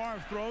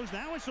 Favre throws.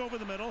 Now it's over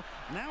the middle.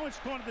 Now it's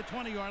caught at the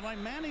 20-yard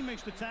line. Manning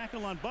makes the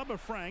tackle on Bubba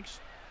Franks.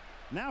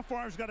 Now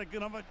Favre's got to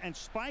get over and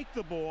spike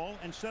the ball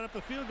and set up the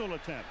field goal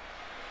attempt.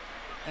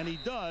 And he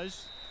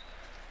does.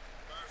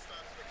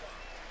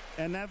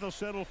 And now they'll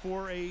settle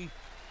for an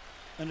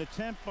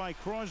attempt by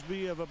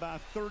Crosby of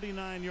about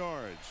 39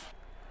 yards.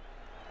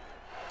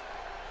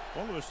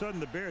 All of a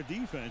sudden, the Bear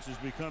defense is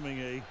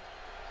becoming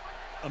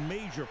a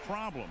major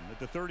problem at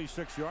the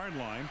 36-yard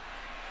line.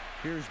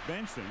 Here's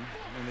Benson,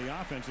 and the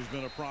offense has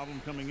been a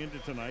problem coming into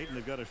tonight, and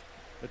they've got to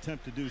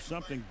attempt to do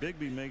something.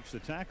 Bigby makes the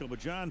tackle, but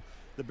John,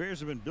 the Bears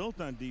have been built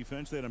on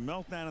defense. They had a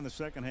meltdown in the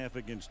second half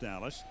against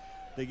Dallas.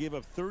 They gave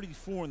up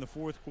 34 in the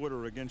fourth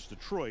quarter against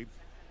Detroit,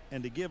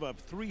 and to give up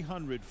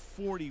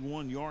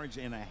 341 yards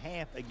and a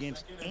half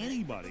against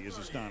anybody is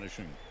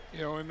astonishing.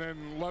 You know, and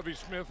then Lovie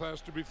Smith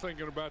has to be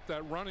thinking about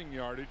that running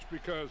yardage,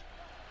 because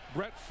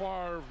Brett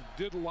Favre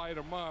did light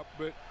him up,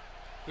 but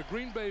the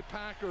Green Bay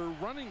Packer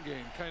running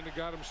game kind of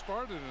got him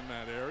started in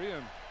that area,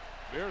 and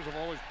Bears have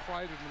always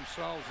prided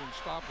themselves in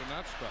stopping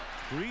that stuff.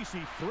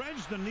 Greasy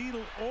threads the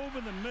needle over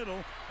the middle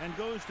and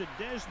goes to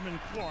Desmond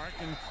Clark.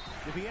 And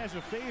if he has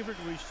a favorite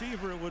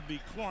receiver, it would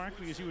be Clark,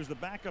 because he was the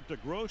backup to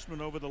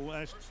Grossman over the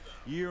last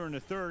year and a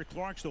third.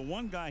 Clark's the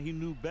one guy he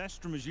knew best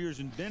from his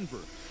years in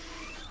Denver.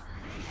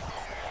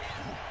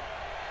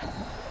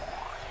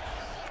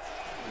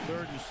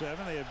 3rd and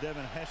 7. They have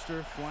Devin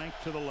Hester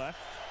flanked to the left.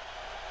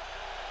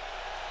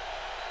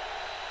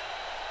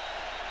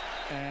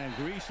 And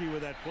Greasy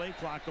with that play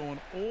clock going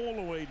all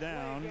the way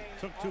down.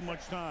 Took too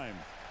much time.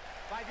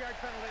 5-yard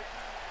penalty.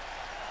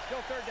 Still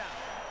 3rd down.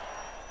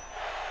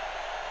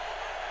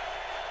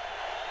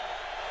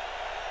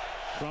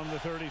 From the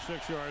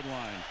 36-yard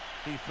line.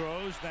 He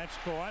throws. That's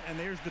caught. And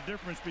there's the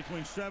difference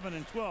between 7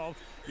 and 12.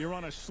 You're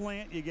on a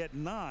slant. You get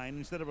 9.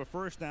 Instead of a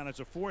 1st down, it's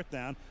a 4th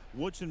down.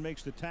 Woodson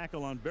makes the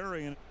tackle on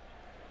Berry.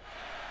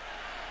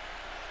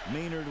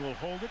 Maynard will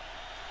hold it.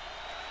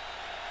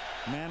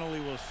 Manley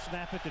will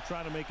snap it to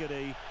try to make it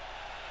a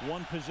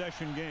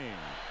one-possession game.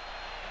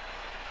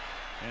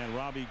 And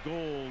Robbie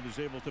Gould is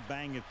able to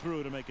bang it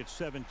through to make it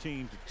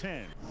 17-10.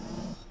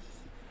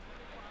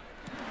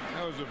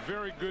 That was a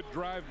very good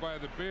drive by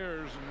the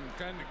Bears and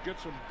kind of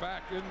gets them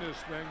back in this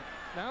thing.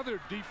 Now their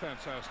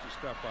defense has to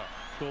step up.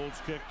 Gould's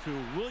kick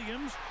to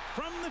Williams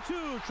from the 2.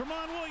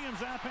 Tramon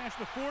Williams out past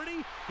the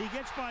 40. He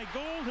gets by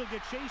Gould. He'll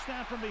get chased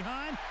down from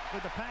behind,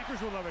 but the Packers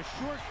will have a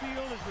short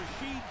field as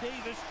Rasheed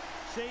Davis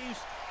saves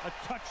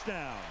a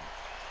touchdown.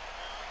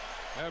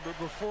 Yeah, but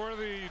before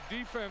the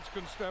defense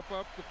can step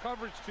up, the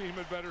coverage team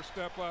had better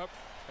step up,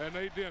 and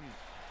they didn't.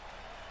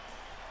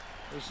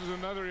 This is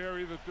another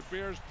area that the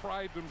Bears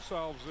pride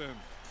themselves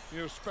in,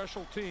 you know,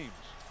 special teams.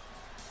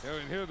 You know,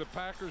 and here the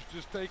Packers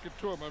just take it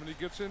to him. I mean, he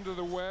gets into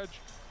the wedge.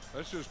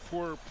 That's just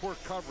poor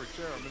coverage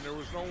there. I mean, there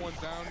was no one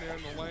down there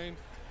in the lane.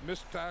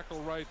 Missed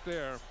tackle right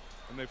there,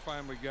 and they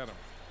finally get him.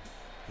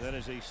 That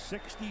is a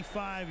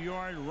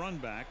 65-yard run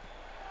back.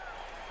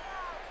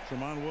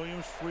 Tramon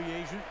Williams, free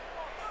agent,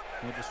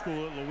 went to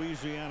school at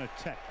Louisiana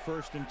Tech.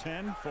 1st and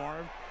 10.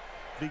 Favre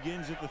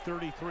begins at the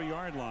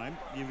 33-yard line.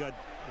 You've got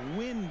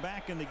Wynn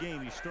back in the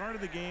game. He started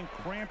the game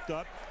cramped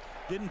up,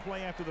 didn't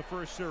play after the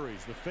first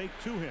series. The fake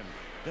to him,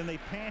 then they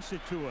pass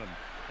it to him,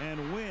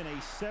 and Wynn,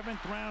 a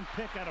 7th-round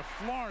pick out of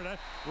Florida,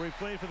 where he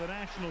played for the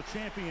national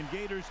champion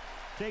Gators,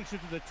 takes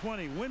it to the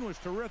 20. Wynn was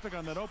terrific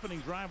on that opening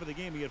drive of the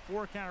game. He had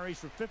 4 carries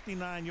for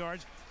 59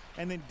 yards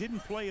and then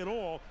didn't play at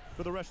all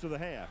for the rest of the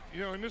half.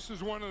 You know, and this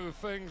is one of the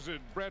things that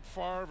Brett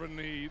Favre and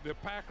the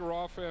Packer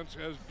offense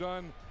has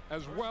done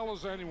as well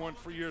as anyone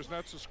for years, and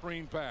that's a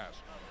screen pass,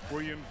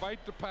 where you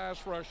invite the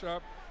pass rush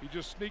up, you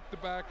just sneak the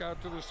back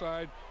out to the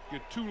side,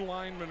 get 2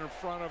 linemen in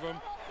front of them,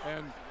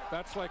 and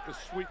that's like a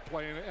sweet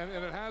play, and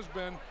it has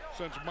been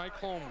since Mike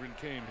Holmgren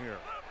came here.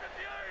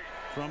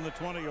 From the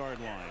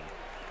 20-yard line.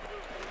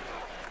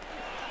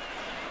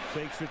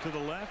 Fakes it to the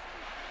left.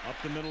 Up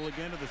the middle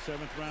again to the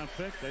 7th-round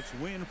pick. That's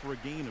Wynn for a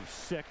gain of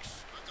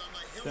 6.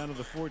 Down to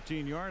the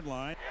 14-yard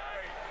line.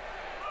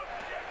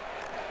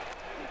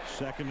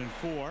 2nd and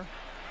 4.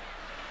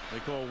 They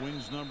call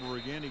Wynn's number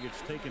again. He gets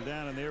taken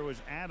down, and there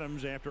was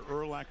Adams after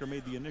Urlacher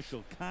made the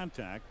initial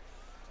contact.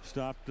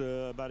 Stopped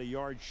about a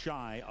yard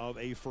shy of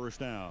a 1st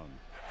down.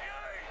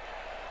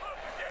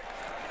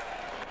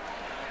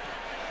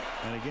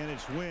 And again,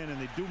 it's win, and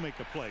they do make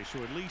a play.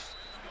 So at least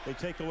they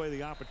take away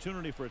the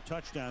opportunity for a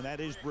touchdown. That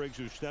is Briggs,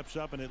 who steps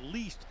up and at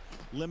least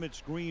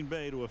limits Green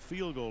Bay to a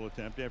field goal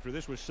attempt after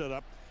this was set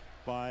up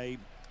by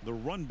the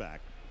run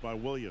back by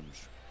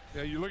Williams.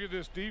 Yeah, you look at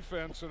this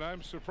defense, and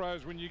I'm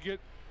surprised when you get,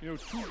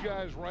 two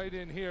guys right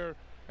in here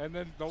and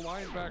then the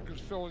linebackers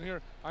fill in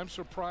here. I'm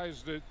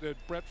surprised that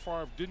Brett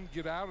Favre didn't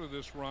get out of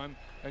this run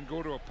and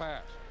go to a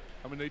pass.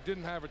 I mean, they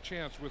didn't have a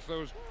chance with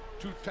those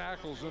two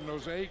tackles in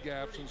those A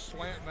gaps and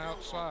slanting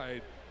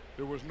outside.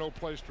 There was no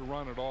place to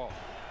run at all.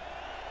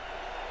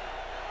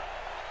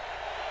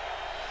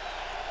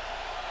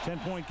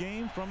 10-point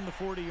game from the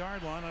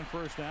 40-yard line on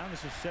first down.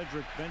 This is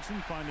Cedric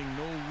Benson finding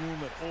no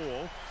room at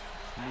all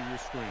near your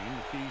screen.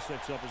 The key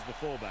sets up as the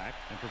fullback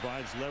and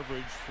provides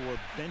leverage for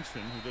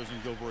Benson, who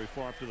doesn't go very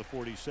far up to the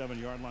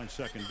 47-yard line.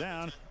 Second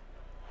down.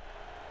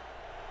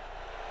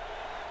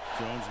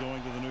 Jones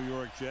going to the New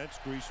York Jets.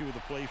 Greasy with a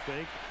play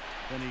fake.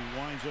 Then he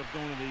winds up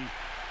going to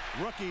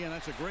the rookie, and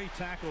that's a great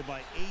tackle by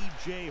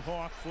A.J.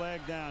 Hawk.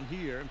 Flag down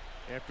here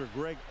after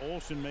Greg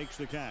Olsen makes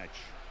the catch.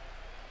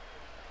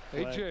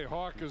 A.J.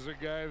 Hawk is a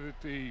guy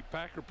that the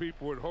Packer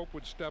people would hope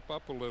would step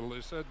up a little. They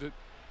said that,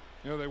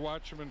 they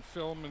watch him in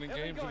film and in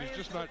games, and he's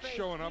just not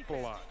showing up a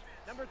lot.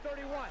 Number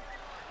 31.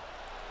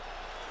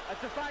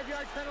 That's a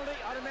 5-yard penalty,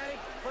 automatic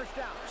first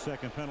down.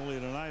 Second penalty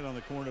tonight on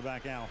the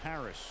cornerback Al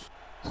Harris.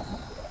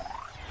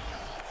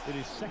 It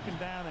is second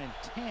down and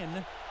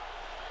 10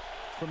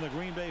 from the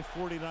Green Bay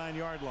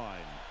 49-yard line.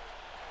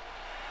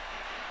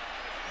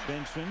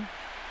 Benson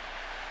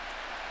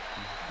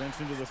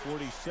to the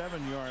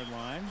 47-yard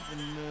line, and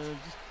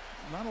just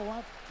not a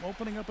lot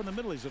opening up in the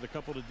middle. He's had a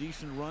couple of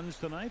decent runs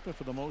tonight, but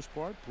for the most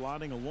part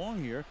plodding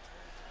along here.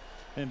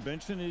 And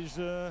Benson is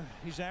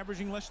he's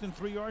averaging less than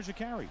 3 yards a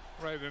carry.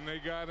 Right, and they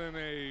got in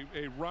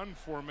a run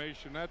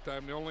formation that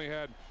time. They only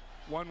had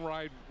one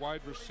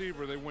wide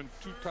receiver. They went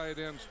 2 tight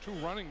ends, 2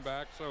 running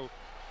backs. So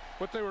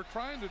what they were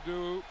trying to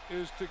do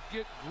is to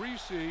get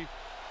Greasy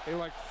a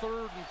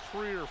 3rd and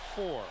 3 or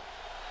 4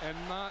 and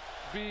not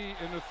be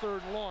in the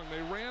 3rd and long.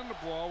 They ran the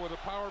ball with a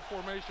power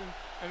formation,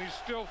 and he's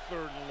still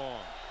 3rd and long.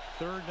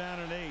 3rd down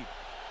and 8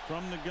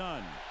 from the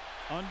gun.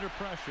 Under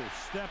pressure,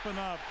 stepping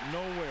up,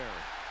 nowhere.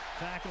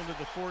 Tackled at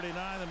the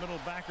 49, the middle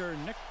backer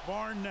Nick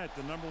Barnett,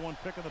 the #1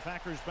 pick of the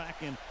Packers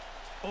back in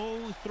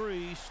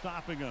 03,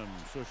 stopping him.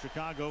 So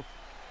Chicago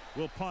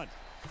will punt.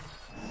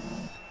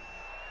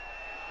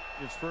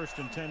 It's 1st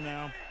and 10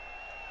 now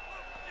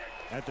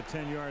at the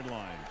 10-yard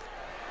line.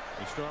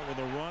 They start with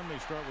a run. They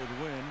start with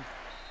win.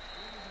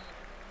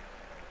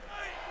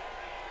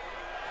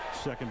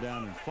 2nd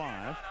down and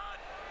 5.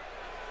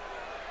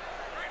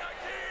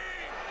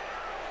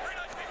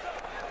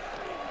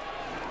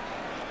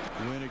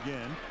 Win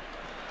again.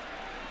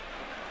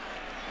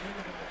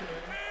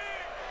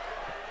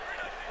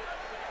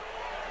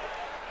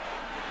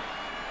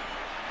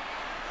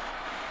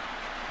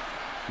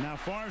 Now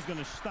Favre's going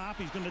to stop.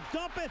 He's going to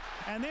dump it.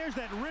 And there's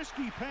that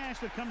risky pass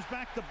that comes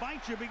back to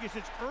bite you because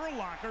it's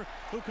Urlacher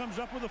who comes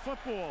up with the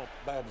football.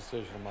 Bad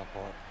decision on my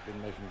part.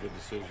 Been making good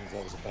decisions.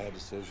 That was a bad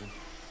decision.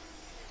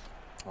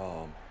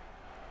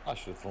 I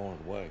should have thrown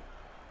it away.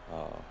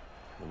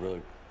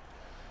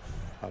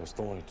 I was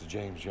throwing it to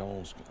James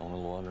Jones on a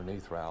little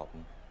underneath route,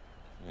 and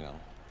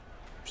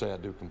say I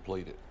do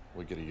complete it,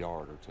 we get a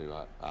yard or 2.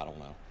 I don't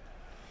know.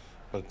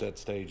 But at that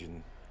stage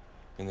in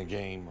the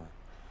game, or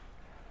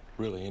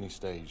really any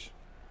stage,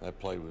 that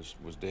play was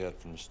dead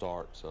from the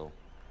start. So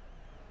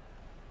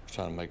I was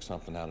trying to make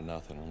something out of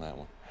nothing on that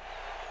one.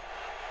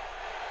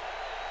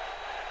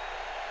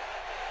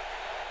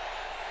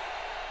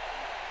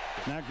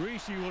 Now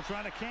Greasy will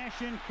try to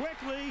cash in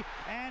quickly,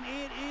 and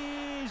it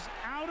is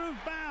out of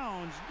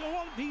bounds.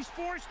 Oh, he's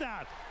forced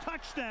out.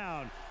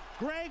 Touchdown.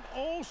 Greg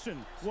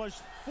Olsen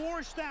was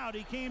forced out.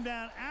 He came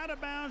down out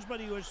of bounds, but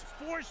he was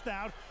forced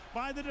out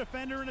by the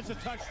defender, and it's a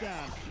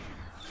touchdown.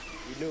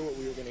 We knew what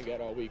we were going to get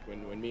all week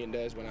when me and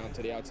Dez went out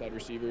to the outside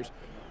receivers.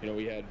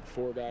 We had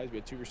 4 guys. We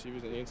had 2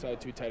 receivers on the inside,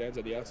 2 tight ends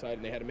on the outside,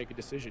 and they had to make a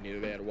decision. Either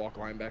they had to walk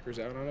linebackers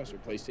out on us or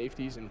play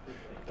safeties and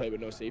play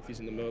with no safeties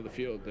in the middle of the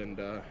field. And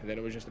then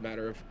it was just a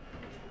matter of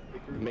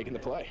making the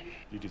play.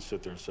 You could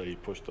sit there and say he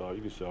pushed off.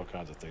 You could say all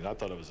kinds of things. I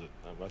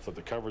thought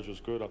the coverage was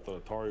good. I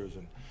thought Atari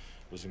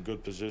was in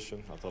good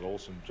position. I thought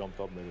Olsen jumped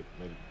up and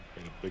made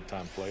a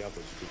big-time play. I thought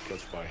it was a good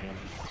catch by him.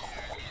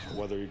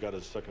 Whether he got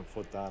his 2nd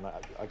foot down,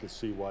 I could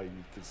see why you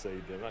could say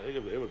he did.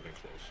 It would have been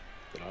close.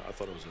 But I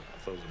thought it was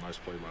a nice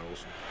play by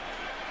Olsen.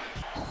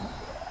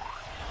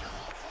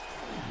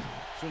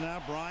 So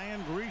now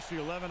Brian Greasy,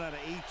 11 out of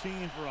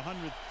 18 for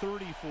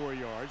 134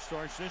 yards,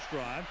 starts this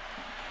drive.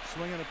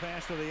 Swinging a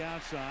pass to the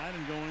outside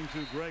and going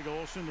to Greg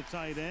Olsen, the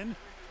tight end.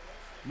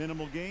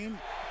 Minimal gain.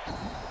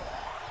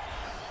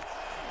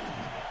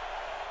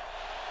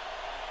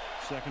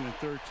 2nd and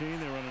 13.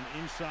 They run an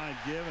inside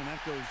give, and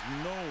that goes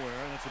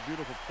nowhere. That's a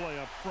beautiful play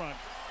up front.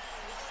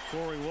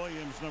 Corey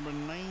Williams, number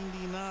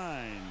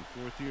 99,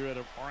 4th year out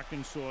of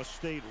Arkansas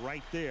State,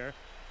 right there.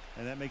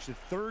 And that makes it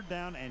 3rd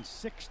down and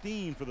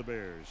 16 for the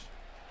Bears.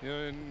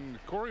 And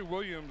Corey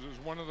Williams is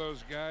one of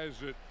those guys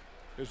that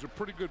is a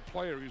pretty good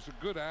player. He's a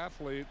good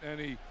athlete, and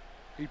he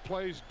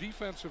plays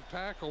defensive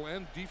tackle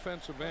and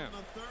defensive end.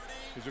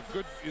 He's a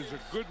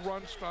good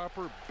run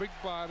stopper, big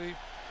body,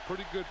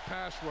 pretty good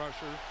pass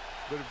rusher,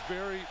 but a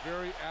very,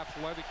 very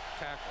athletic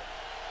tackle.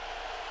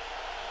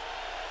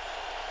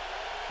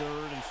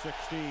 3rd and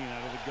 16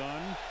 out of the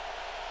gun.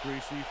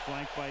 Greasy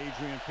flanked by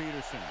Adrian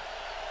Peterson.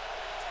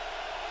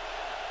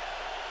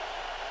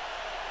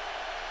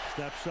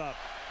 Steps up.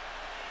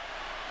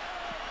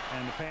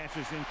 And the pass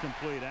is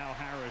incomplete. Al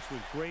Harris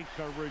with great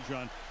coverage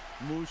on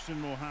Muhsin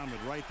Muhammad.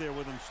 Right there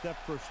with him step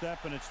for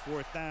step, and it's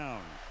 4th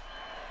down.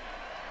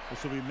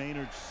 This will be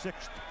Maynard's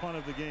 6th punt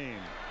of the game.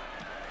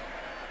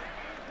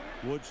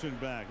 Woodson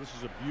back. This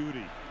is a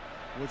beauty.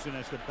 Woodson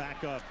has to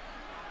back up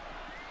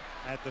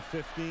at the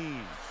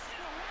 15.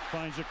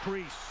 Finds a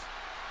crease.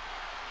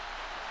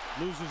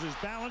 Loses his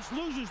balance,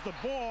 loses the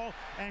ball,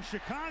 and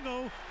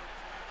Chicago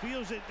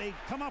feels that they've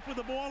come up with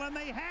the ball, and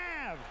they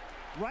have.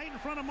 Right in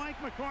front of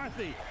Mike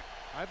McCarthy.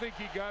 I think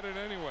he got it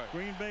anyway.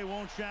 Green Bay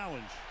won't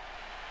challenge.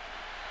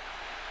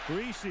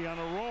 Greasy on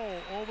a roll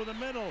over the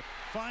middle,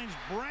 finds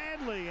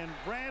Bradley, and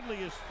Bradley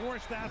is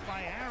forced out by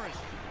Harris,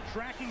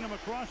 tracking him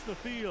across the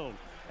field.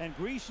 And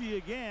Greasy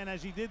again,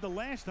 as he did the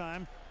last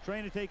time,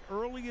 trying to take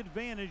early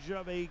advantage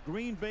of a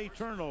Green Bay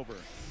turnover.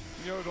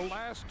 You know, the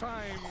last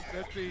time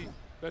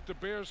that the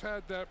Bears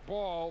had that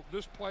ball,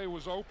 this play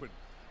was open.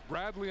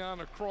 Bradley on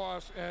a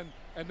cross, and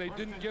they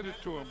didn't get it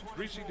to him.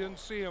 Greasy didn't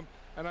see him,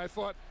 and I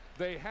thought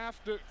they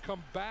have to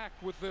come back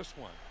with this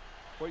one.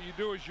 What you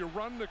do is you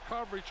run the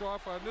coverage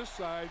off on this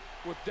side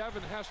with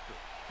Devin Hester.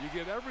 You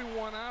get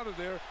everyone out of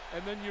there,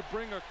 and then you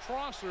bring a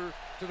crosser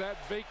to that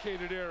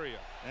vacated area.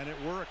 And it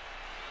worked.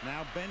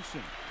 Now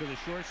Benson to the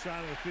short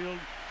side of the field.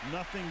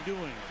 Nothing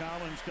doing.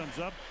 Collins comes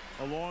up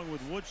along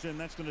with Woodson.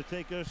 That's going to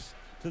take us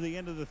to the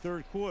end of the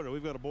 3rd quarter.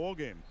 We've got a ball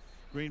game.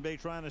 Green Bay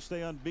trying to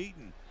stay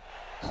unbeaten.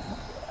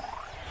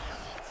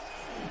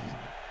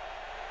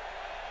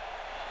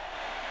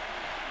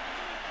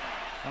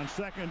 On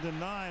 2nd and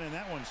 9, and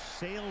that one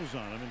sails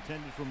on him,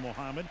 intended for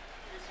Muhammad,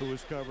 who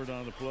was covered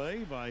on the play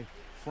by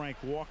Frank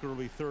Walker. Will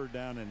be 3rd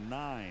down and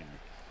 9.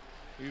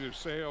 Either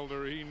sailed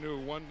or he knew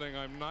one thing: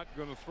 I'm not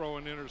going to throw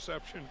an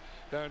interception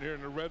down here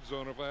in the red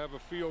zone. If I have a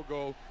field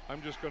goal,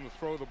 I'm just going to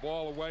throw the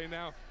ball away.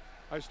 Now,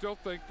 I still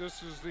think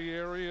this is the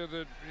area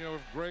that, you know,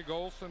 if Greg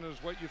Olsen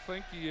is what you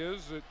think he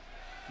is, that,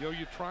 you know,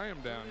 you try him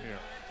down here.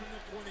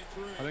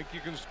 I think you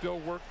can still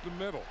work the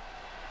middle.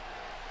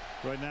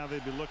 Right now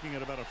they'd be looking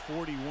at about a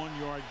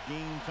 41-yard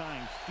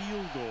game-time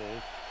field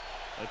goal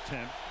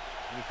attempt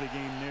if they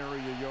gain nary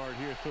a yard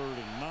here. 3rd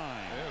and 9.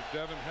 Yeah,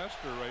 Devin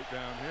Hester right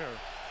down here.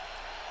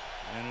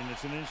 And then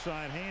it's an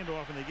inside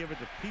handoff, and they give it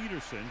to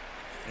Peterson,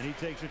 and he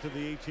takes it to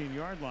the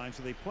 18-yard line,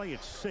 so they play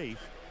it safe.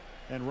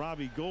 And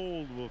Robbie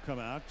Gould will come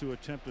out to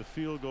attempt a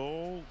field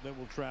goal that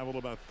will travel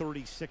about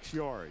 36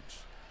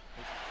 yards.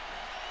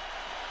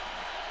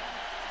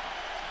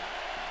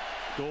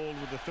 Gould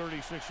with the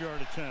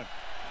 36-yard attempt.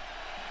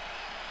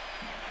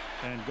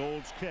 And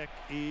Gould's kick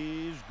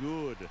is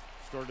good.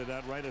 Started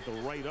out right at the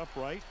right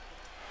upright.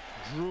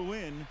 Drew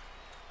in.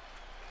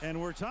 And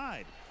we're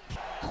tied.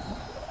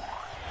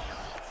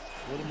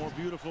 A little more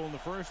beautiful in the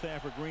first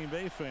half for Green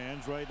Bay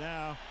fans. Right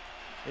now,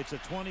 it's a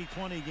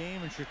 20-20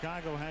 game, and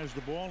Chicago has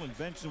the ball, and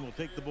Benson will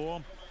take the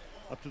ball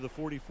up to the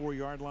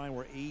 44-yard line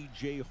where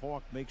A.J.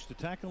 Hawk makes the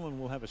tackle, and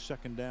we'll have a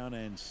 2nd down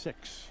and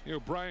 6. You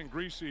know, Brian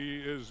Greasy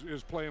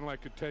is playing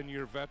like a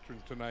 10-year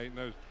veteran tonight.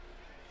 And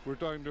we were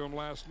talking to him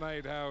last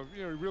night how,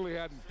 you know, he really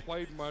hadn't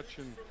played much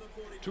in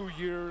 2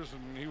 years,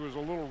 and he was a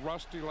little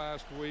rusty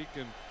last week.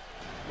 And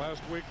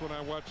last week when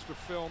I watched the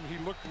film,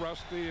 he looked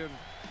rusty, and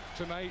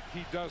tonight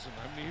he doesn't.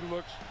 I mean, he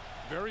looks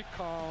very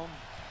calm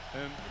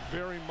and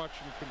very much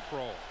in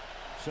control.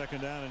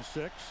 2nd down and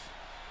 6.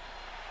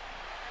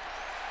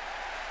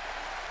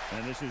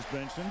 And this is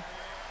Benson.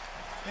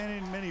 And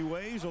in many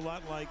ways, a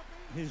lot like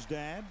his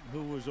dad,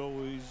 who was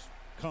always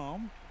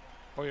calm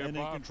and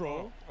in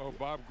control.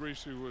 Bob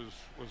Greasy was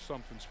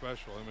something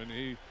special. I mean,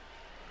 he,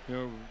 you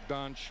know,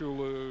 Don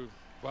Shula,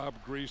 Bob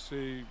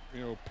Greasy,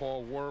 you know,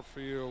 Paul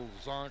Warfield,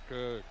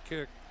 Zonka,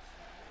 Kick,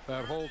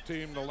 that whole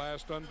team, the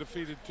last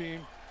undefeated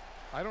team.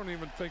 I don't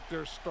even think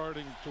they're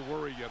starting to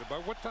worry yet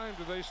about what time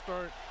do they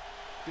start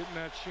getting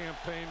that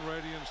champagne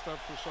ready and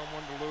stuff for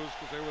someone to lose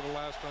because they were the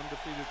last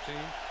undefeated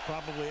team.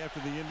 Probably after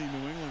the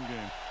Indy-New England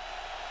game.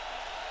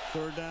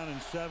 3rd down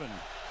and 7.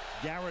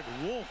 Garrett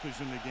Wolf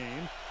is in the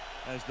game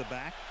as the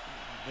back.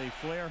 They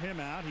flare him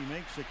out. He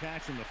makes the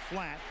catch in the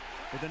flat,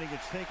 but then he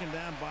gets taken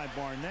down by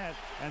Barnett,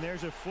 and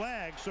there's a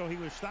flag. So he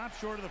was stopped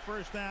short of the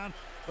 1st down,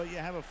 but you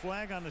have a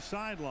flag on the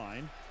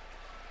sideline.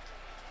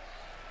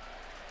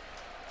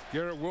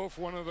 Garrett Wolf,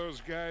 one of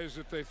those guys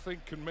that they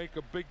think can make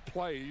a big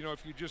play. You know,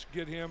 if you just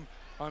get him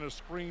on a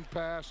screen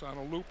pass, on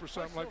a loop or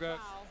something like that,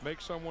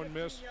 make someone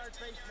miss. 15-yard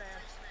face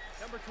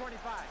mask, number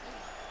 25.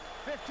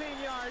 15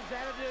 yards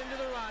added into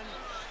the run.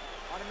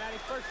 Automatic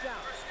 1st down.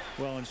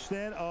 Well,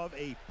 instead of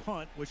a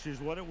punt, which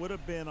is what it would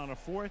have been on a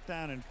 4th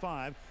down and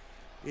 5,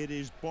 it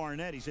is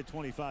Barnett. He said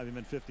 25. He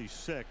meant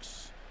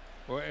 56.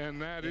 Well,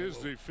 and that is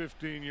the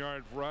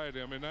 15-yard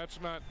variety. I mean, that's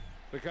not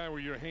the kind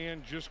where your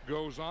hand just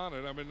goes on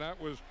it. I mean,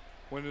 that was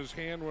when his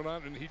hand went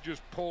on and he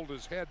just pulled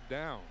his head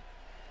down.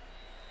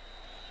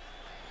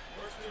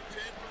 First and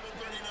 10 from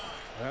the 39.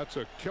 That's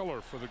a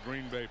killer for the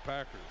Green Bay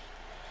Packers.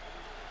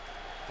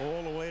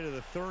 All the way to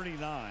the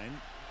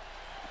 39.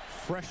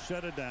 Fresh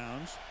set of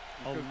downs.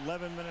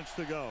 11 minutes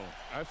to go.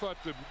 I thought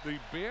the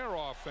Bear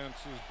offense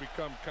has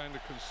become kind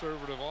of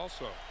conservative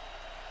also.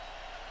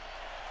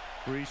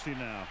 Greasy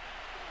now.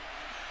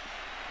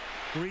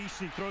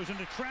 Greasy throws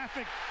into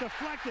traffic,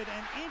 deflected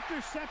and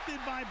intercepted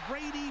by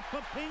Brady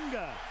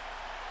Papinga.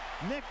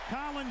 Nick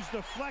Collins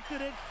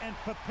deflected it, and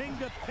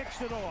Papinga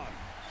picks it off.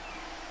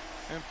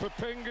 And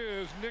Papinga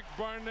is Nick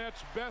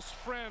Barnett's best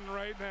friend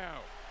right now.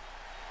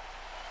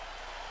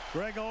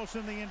 Greg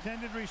Olsen, the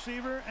intended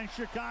receiver, and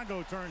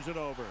Chicago turns it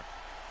over.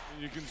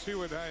 You can see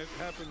what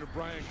happened to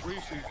Brian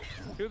Greasy.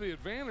 Here, the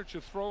advantage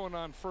of throwing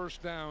on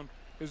first down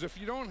is if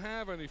you don't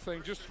have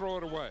anything, just throw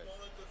it away.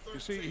 You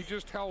see, he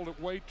just held it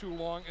way too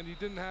long, and he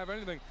didn't have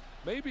anything.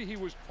 Maybe he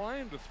was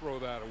trying to throw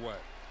that away.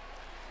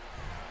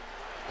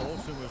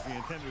 Olsen was the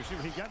intended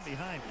receiver. He got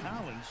behind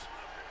Collins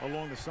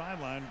along the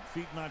sideline.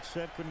 Feet not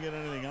set, couldn't get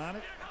anything on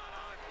it.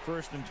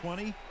 First and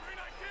 20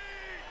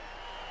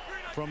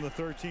 from the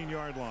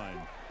 13-yard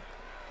line.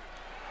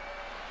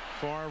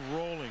 Favre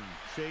rolling,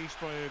 chased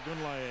by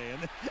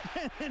Agunlaye,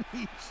 and then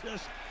he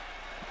just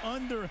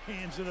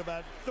underhands it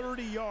about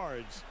 30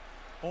 yards.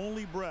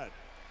 Only Brett.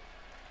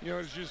 You know,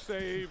 as you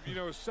say, you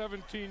know, a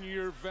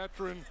 17-year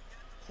veteran,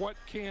 what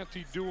can't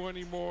he do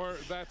anymore?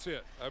 That's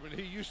it. I mean,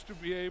 he used to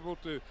be able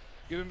to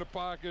get in the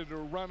pocket or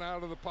run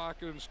out of the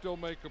pocket and still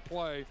make a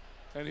play,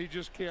 and he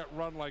just can't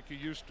run like he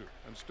used to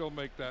and still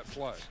make that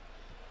play.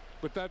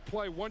 But that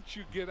play, once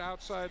you get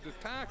outside the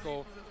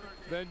tackle,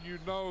 then you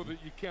know that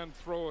you can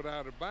throw it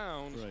out of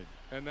bounds, right,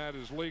 and that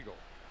is legal.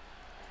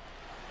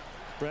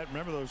 Brett,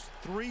 remember those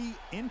 3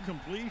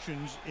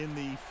 incompletions in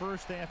the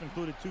first half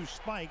included 2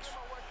 spikes.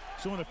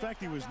 So in effect,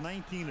 he was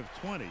 19 of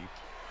 20.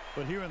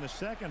 But here in the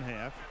second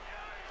half,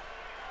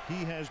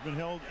 he has been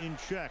held in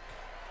check.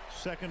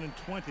 2nd and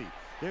 20.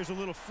 There's a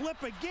little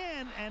flip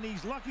again, and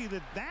he's lucky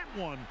that that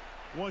one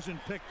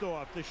wasn't picked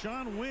off.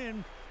 Deshaun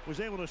Wynn was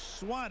able to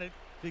swat it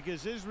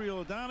because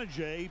Israel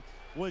Adonijah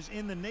was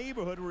in the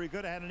neighborhood where he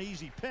could have had an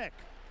easy pick.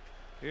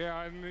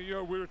 Yeah, and you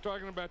know, we were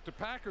talking about the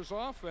Packers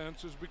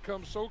offense has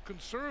become so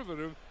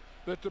conservative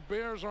that the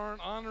Bears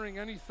aren't honoring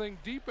anything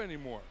deep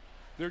anymore.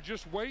 They're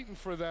just waiting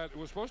for that. It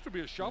was supposed to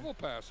be a shovel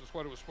pass, is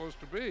what it was supposed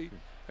to be,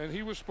 and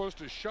he was supposed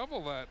to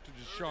shovel that to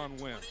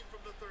Deshaun Wynn.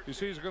 You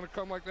see, he's going to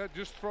come like that,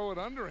 just throw it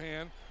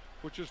underhand,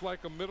 which is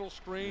like a middle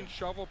screen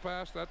shovel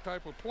pass, that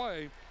type of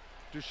play.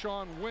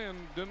 Deshaun Wynn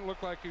didn't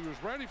look like he was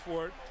ready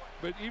for it,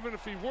 but even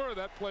if he were,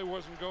 that play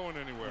wasn't going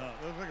anywhere. No,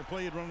 it looked like a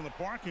play he'd run in the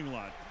parking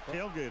lot,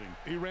 tailgating.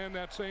 He ran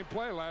that same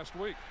play last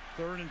week.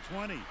 3rd and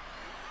 20.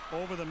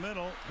 Over the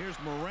middle, here's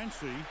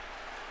Morency,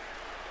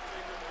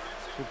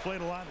 who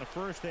played a lot in the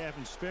first half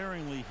and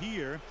sparingly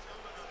here.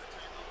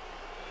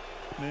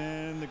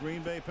 And the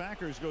Green Bay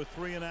Packers go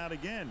 3 and out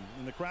again,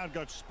 and the crowd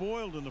got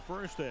spoiled in the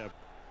first half.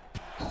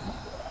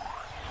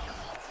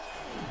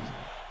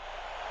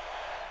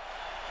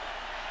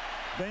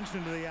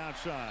 Benson to the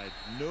outside.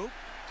 Nope.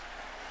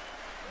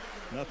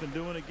 Nothing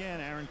doing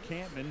again. Aaron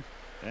Campman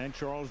and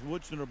Charles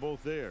Woodson are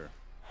both there.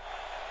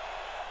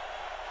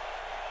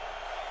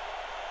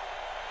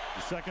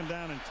 The 2nd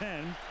down and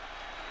 10.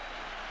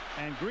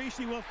 And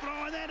Greasy will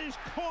throw, and that is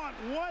caught.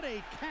 What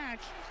a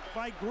catch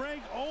by Greg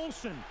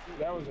Olsen.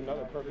 That was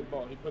another perfect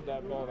ball. He put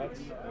that ball,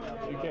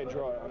 you can't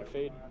draw it on a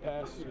fade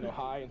pass, you know,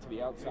 high into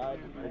the outside,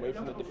 away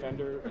from the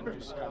defender, and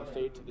just kind of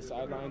fade to the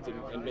sidelines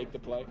and make the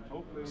play.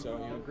 So,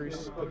 you know,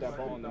 Grease put that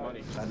ball on the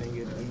money. I think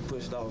he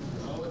pushed off.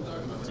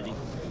 Did he?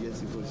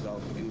 Yes, he pushed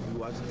off. If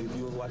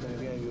you was watching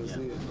the game, you'll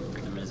see it.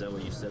 I mean, is that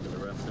what you said to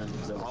the ref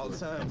then? All the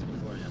time.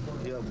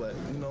 Yeah, but,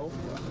 you know,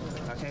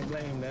 I can't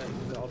blame him that.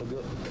 He called a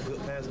good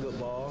pass, good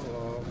ball.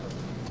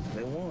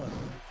 They won.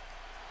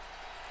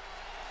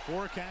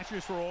 4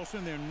 catches for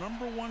Olsen, their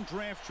 #1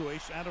 draft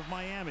choice out of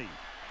Miami.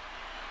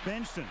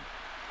 Benson,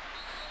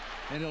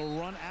 and he'll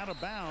run out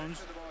of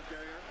bounds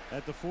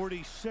at the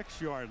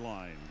 46-yard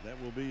line. That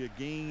will be a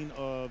gain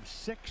of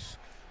 6.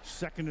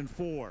 2nd and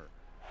 4.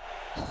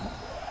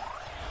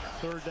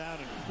 3rd down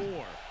and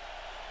 4.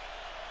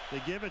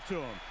 They give it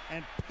to him,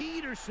 and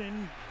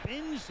Peterson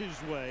bends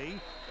his way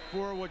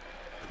for what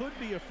could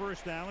be a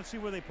first down. Let's see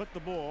where they put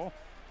the ball.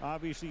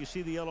 Obviously, you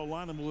see the yellow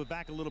line and move it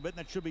back a little bit,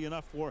 and that should be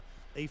enough for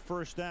a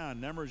first down.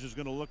 Nemers is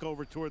going to look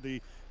over toward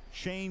the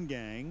chain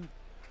gang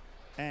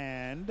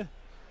and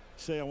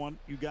say, I want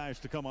you guys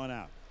to come on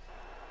out.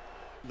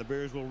 The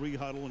Bears will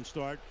re-huddle and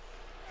start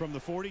from the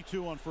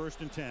 42 on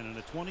 1st and 10 in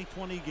a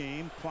 2020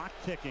 game, clock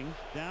ticking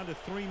down to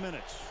 3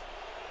 minutes.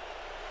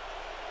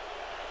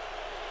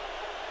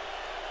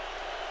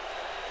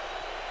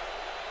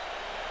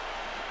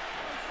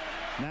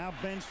 Now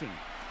Benson.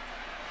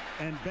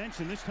 And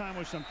Benson this time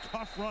with some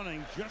tough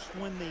running just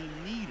when they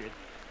need it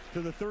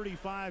to the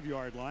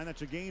 35-yard line.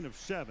 That's a gain of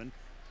 7,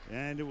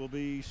 and it will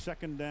be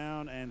 2nd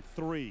down and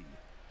 3.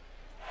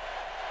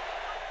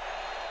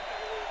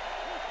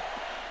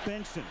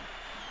 Benson.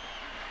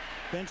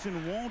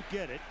 Benson won't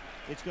get it.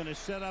 It's going to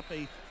set up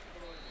a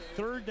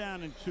 3rd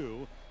down and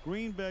 2.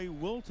 Green Bay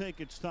will take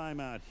its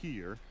timeout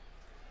here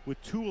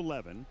with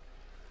 2:11.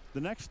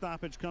 The next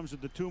stoppage comes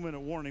at the 2-minute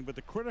warning, but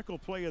the critical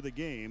play of the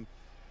game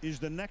is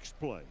the next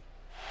play.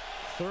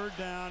 3rd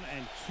down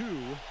and 2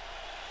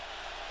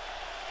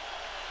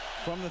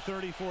 from the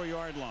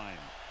 34-yard line.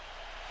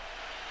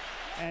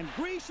 And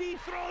Greasy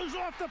throws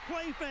off the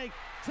play fake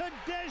to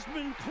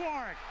Desmond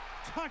Clark.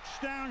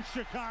 Touchdown,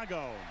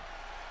 Chicago.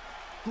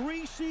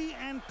 Greasy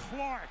and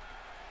Clark,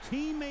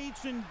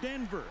 teammates in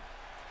Denver,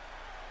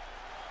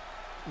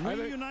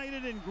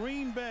 reunited in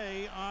Green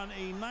Bay on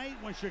a night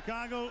when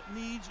Chicago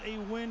needs a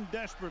win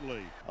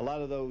desperately. A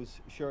lot of those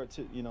short,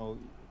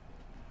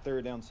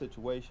 3rd down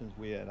situations,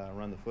 we had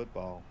run the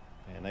football,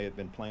 and they had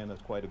been playing us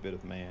quite a bit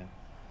of man.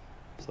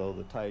 So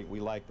we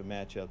like the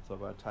matchups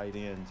of our tight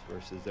ends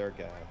versus their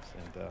guys.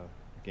 And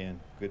again,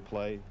 good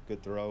play,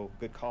 good throw,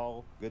 good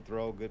call, good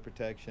throw, good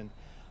protection.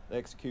 The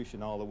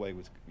execution all the way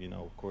was,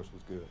 of course,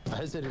 was good. I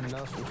hesitated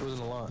enough, which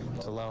wasn't a lot,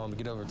 to allow him to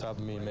get over top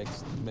of me and make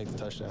the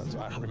touchdown. So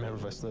I don't remember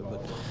if I slipped,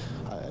 but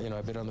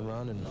I bit on the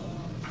run and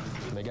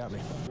they got me.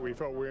 We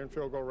felt we were in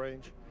field goal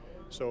range,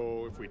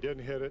 so if we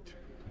didn't hit it,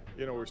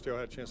 we still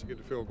had a chance to get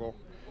the field goal,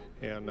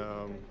 and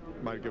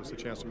might give us a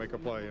chance to make a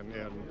play.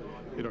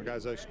 And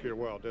guys executed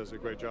well. Des did a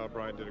great job.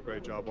 Brian did a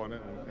great job on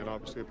it, and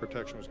obviously the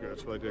protection was good,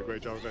 so they did a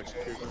great job of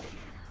executing.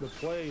 The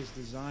play is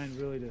designed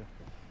really to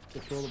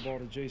throw the ball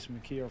to Jason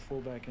McKee, our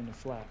fullback, in the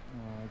flat.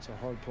 It's a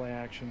hard play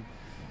action,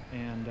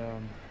 and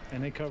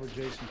they covered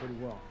Jason pretty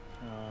well.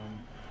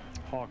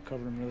 Hawk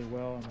covered him really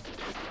well,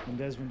 and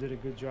Desmond did a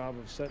good job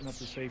of setting up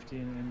the safety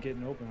and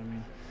getting open. I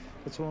mean,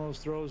 it's one of those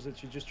throws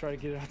that you just try to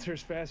get it out there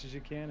as fast as you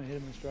can and hit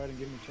him in stride and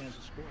give him a chance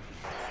to score.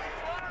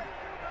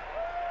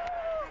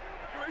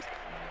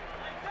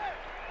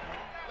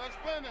 Let's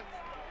finish.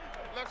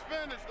 Let's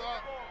finish,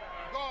 dog.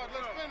 God,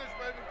 let's finish,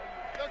 baby.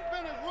 Let's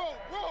finish. Roll.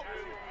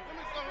 Give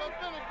me some. Let's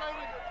finish,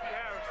 baby.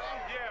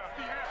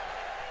 Yeah.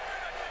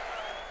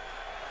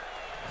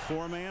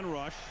 4-man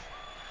rush.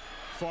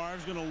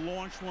 Favre's going to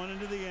launch one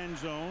into the end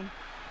zone.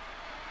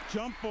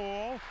 Jump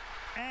ball,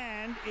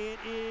 and it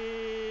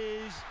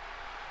is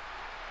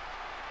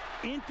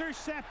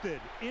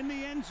intercepted in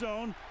the end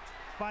zone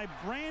by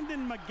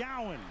Brandon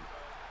McGowan.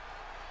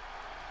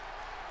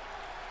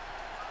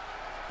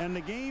 And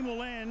the game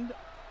will end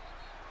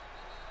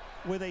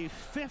with a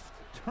 5th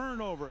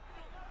turnover.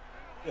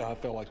 Yeah, I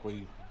felt like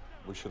we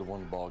should have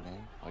won the ball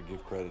game. I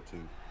give credit to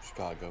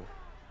Chicago.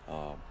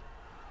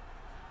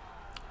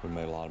 We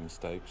made a lot of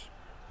mistakes.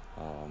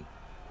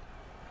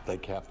 They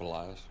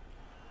capitalized.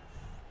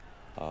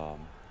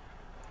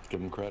 Give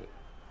them credit.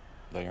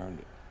 They earned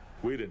it.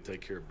 We didn't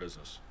take care of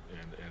business,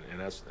 and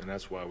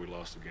that's why we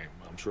lost the game.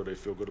 I'm sure they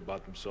feel good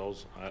about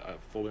themselves. I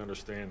fully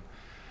understand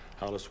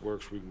how this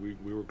works.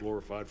 We were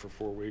glorified for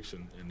 4 weeks,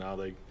 and now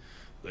they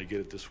get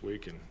it this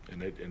week,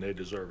 and they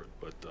deserve it.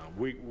 But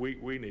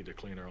we need to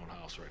clean our own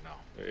house right now.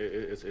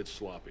 It's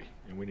sloppy,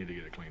 and we need to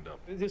get it cleaned up.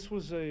 This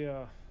was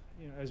a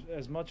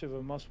as much of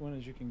a must-win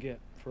as you can get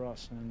for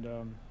us,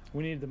 and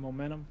we needed the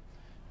momentum,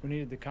 we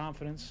needed the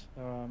confidence.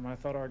 I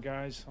thought our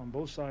guys on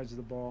both sides of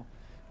the ball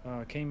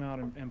came out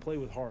and played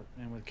with heart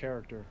and with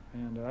character,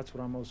 and that's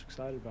what I'm most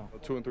excited about.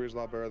 2-3 is a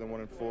lot better than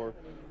 1-4.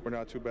 We're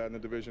not too bad in the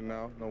division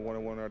now. No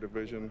 1-1 in our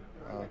division.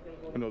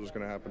 We know what's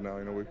going to happen now.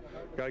 We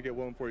got to get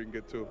 1 before you can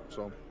get 2.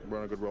 So we're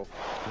on a good roll.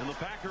 And the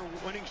Packer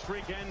winning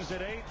streak ends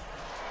at 8.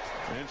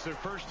 And it's their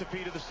first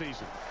defeat of the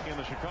season. And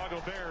the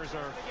Chicago Bears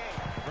are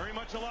very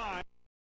much alive.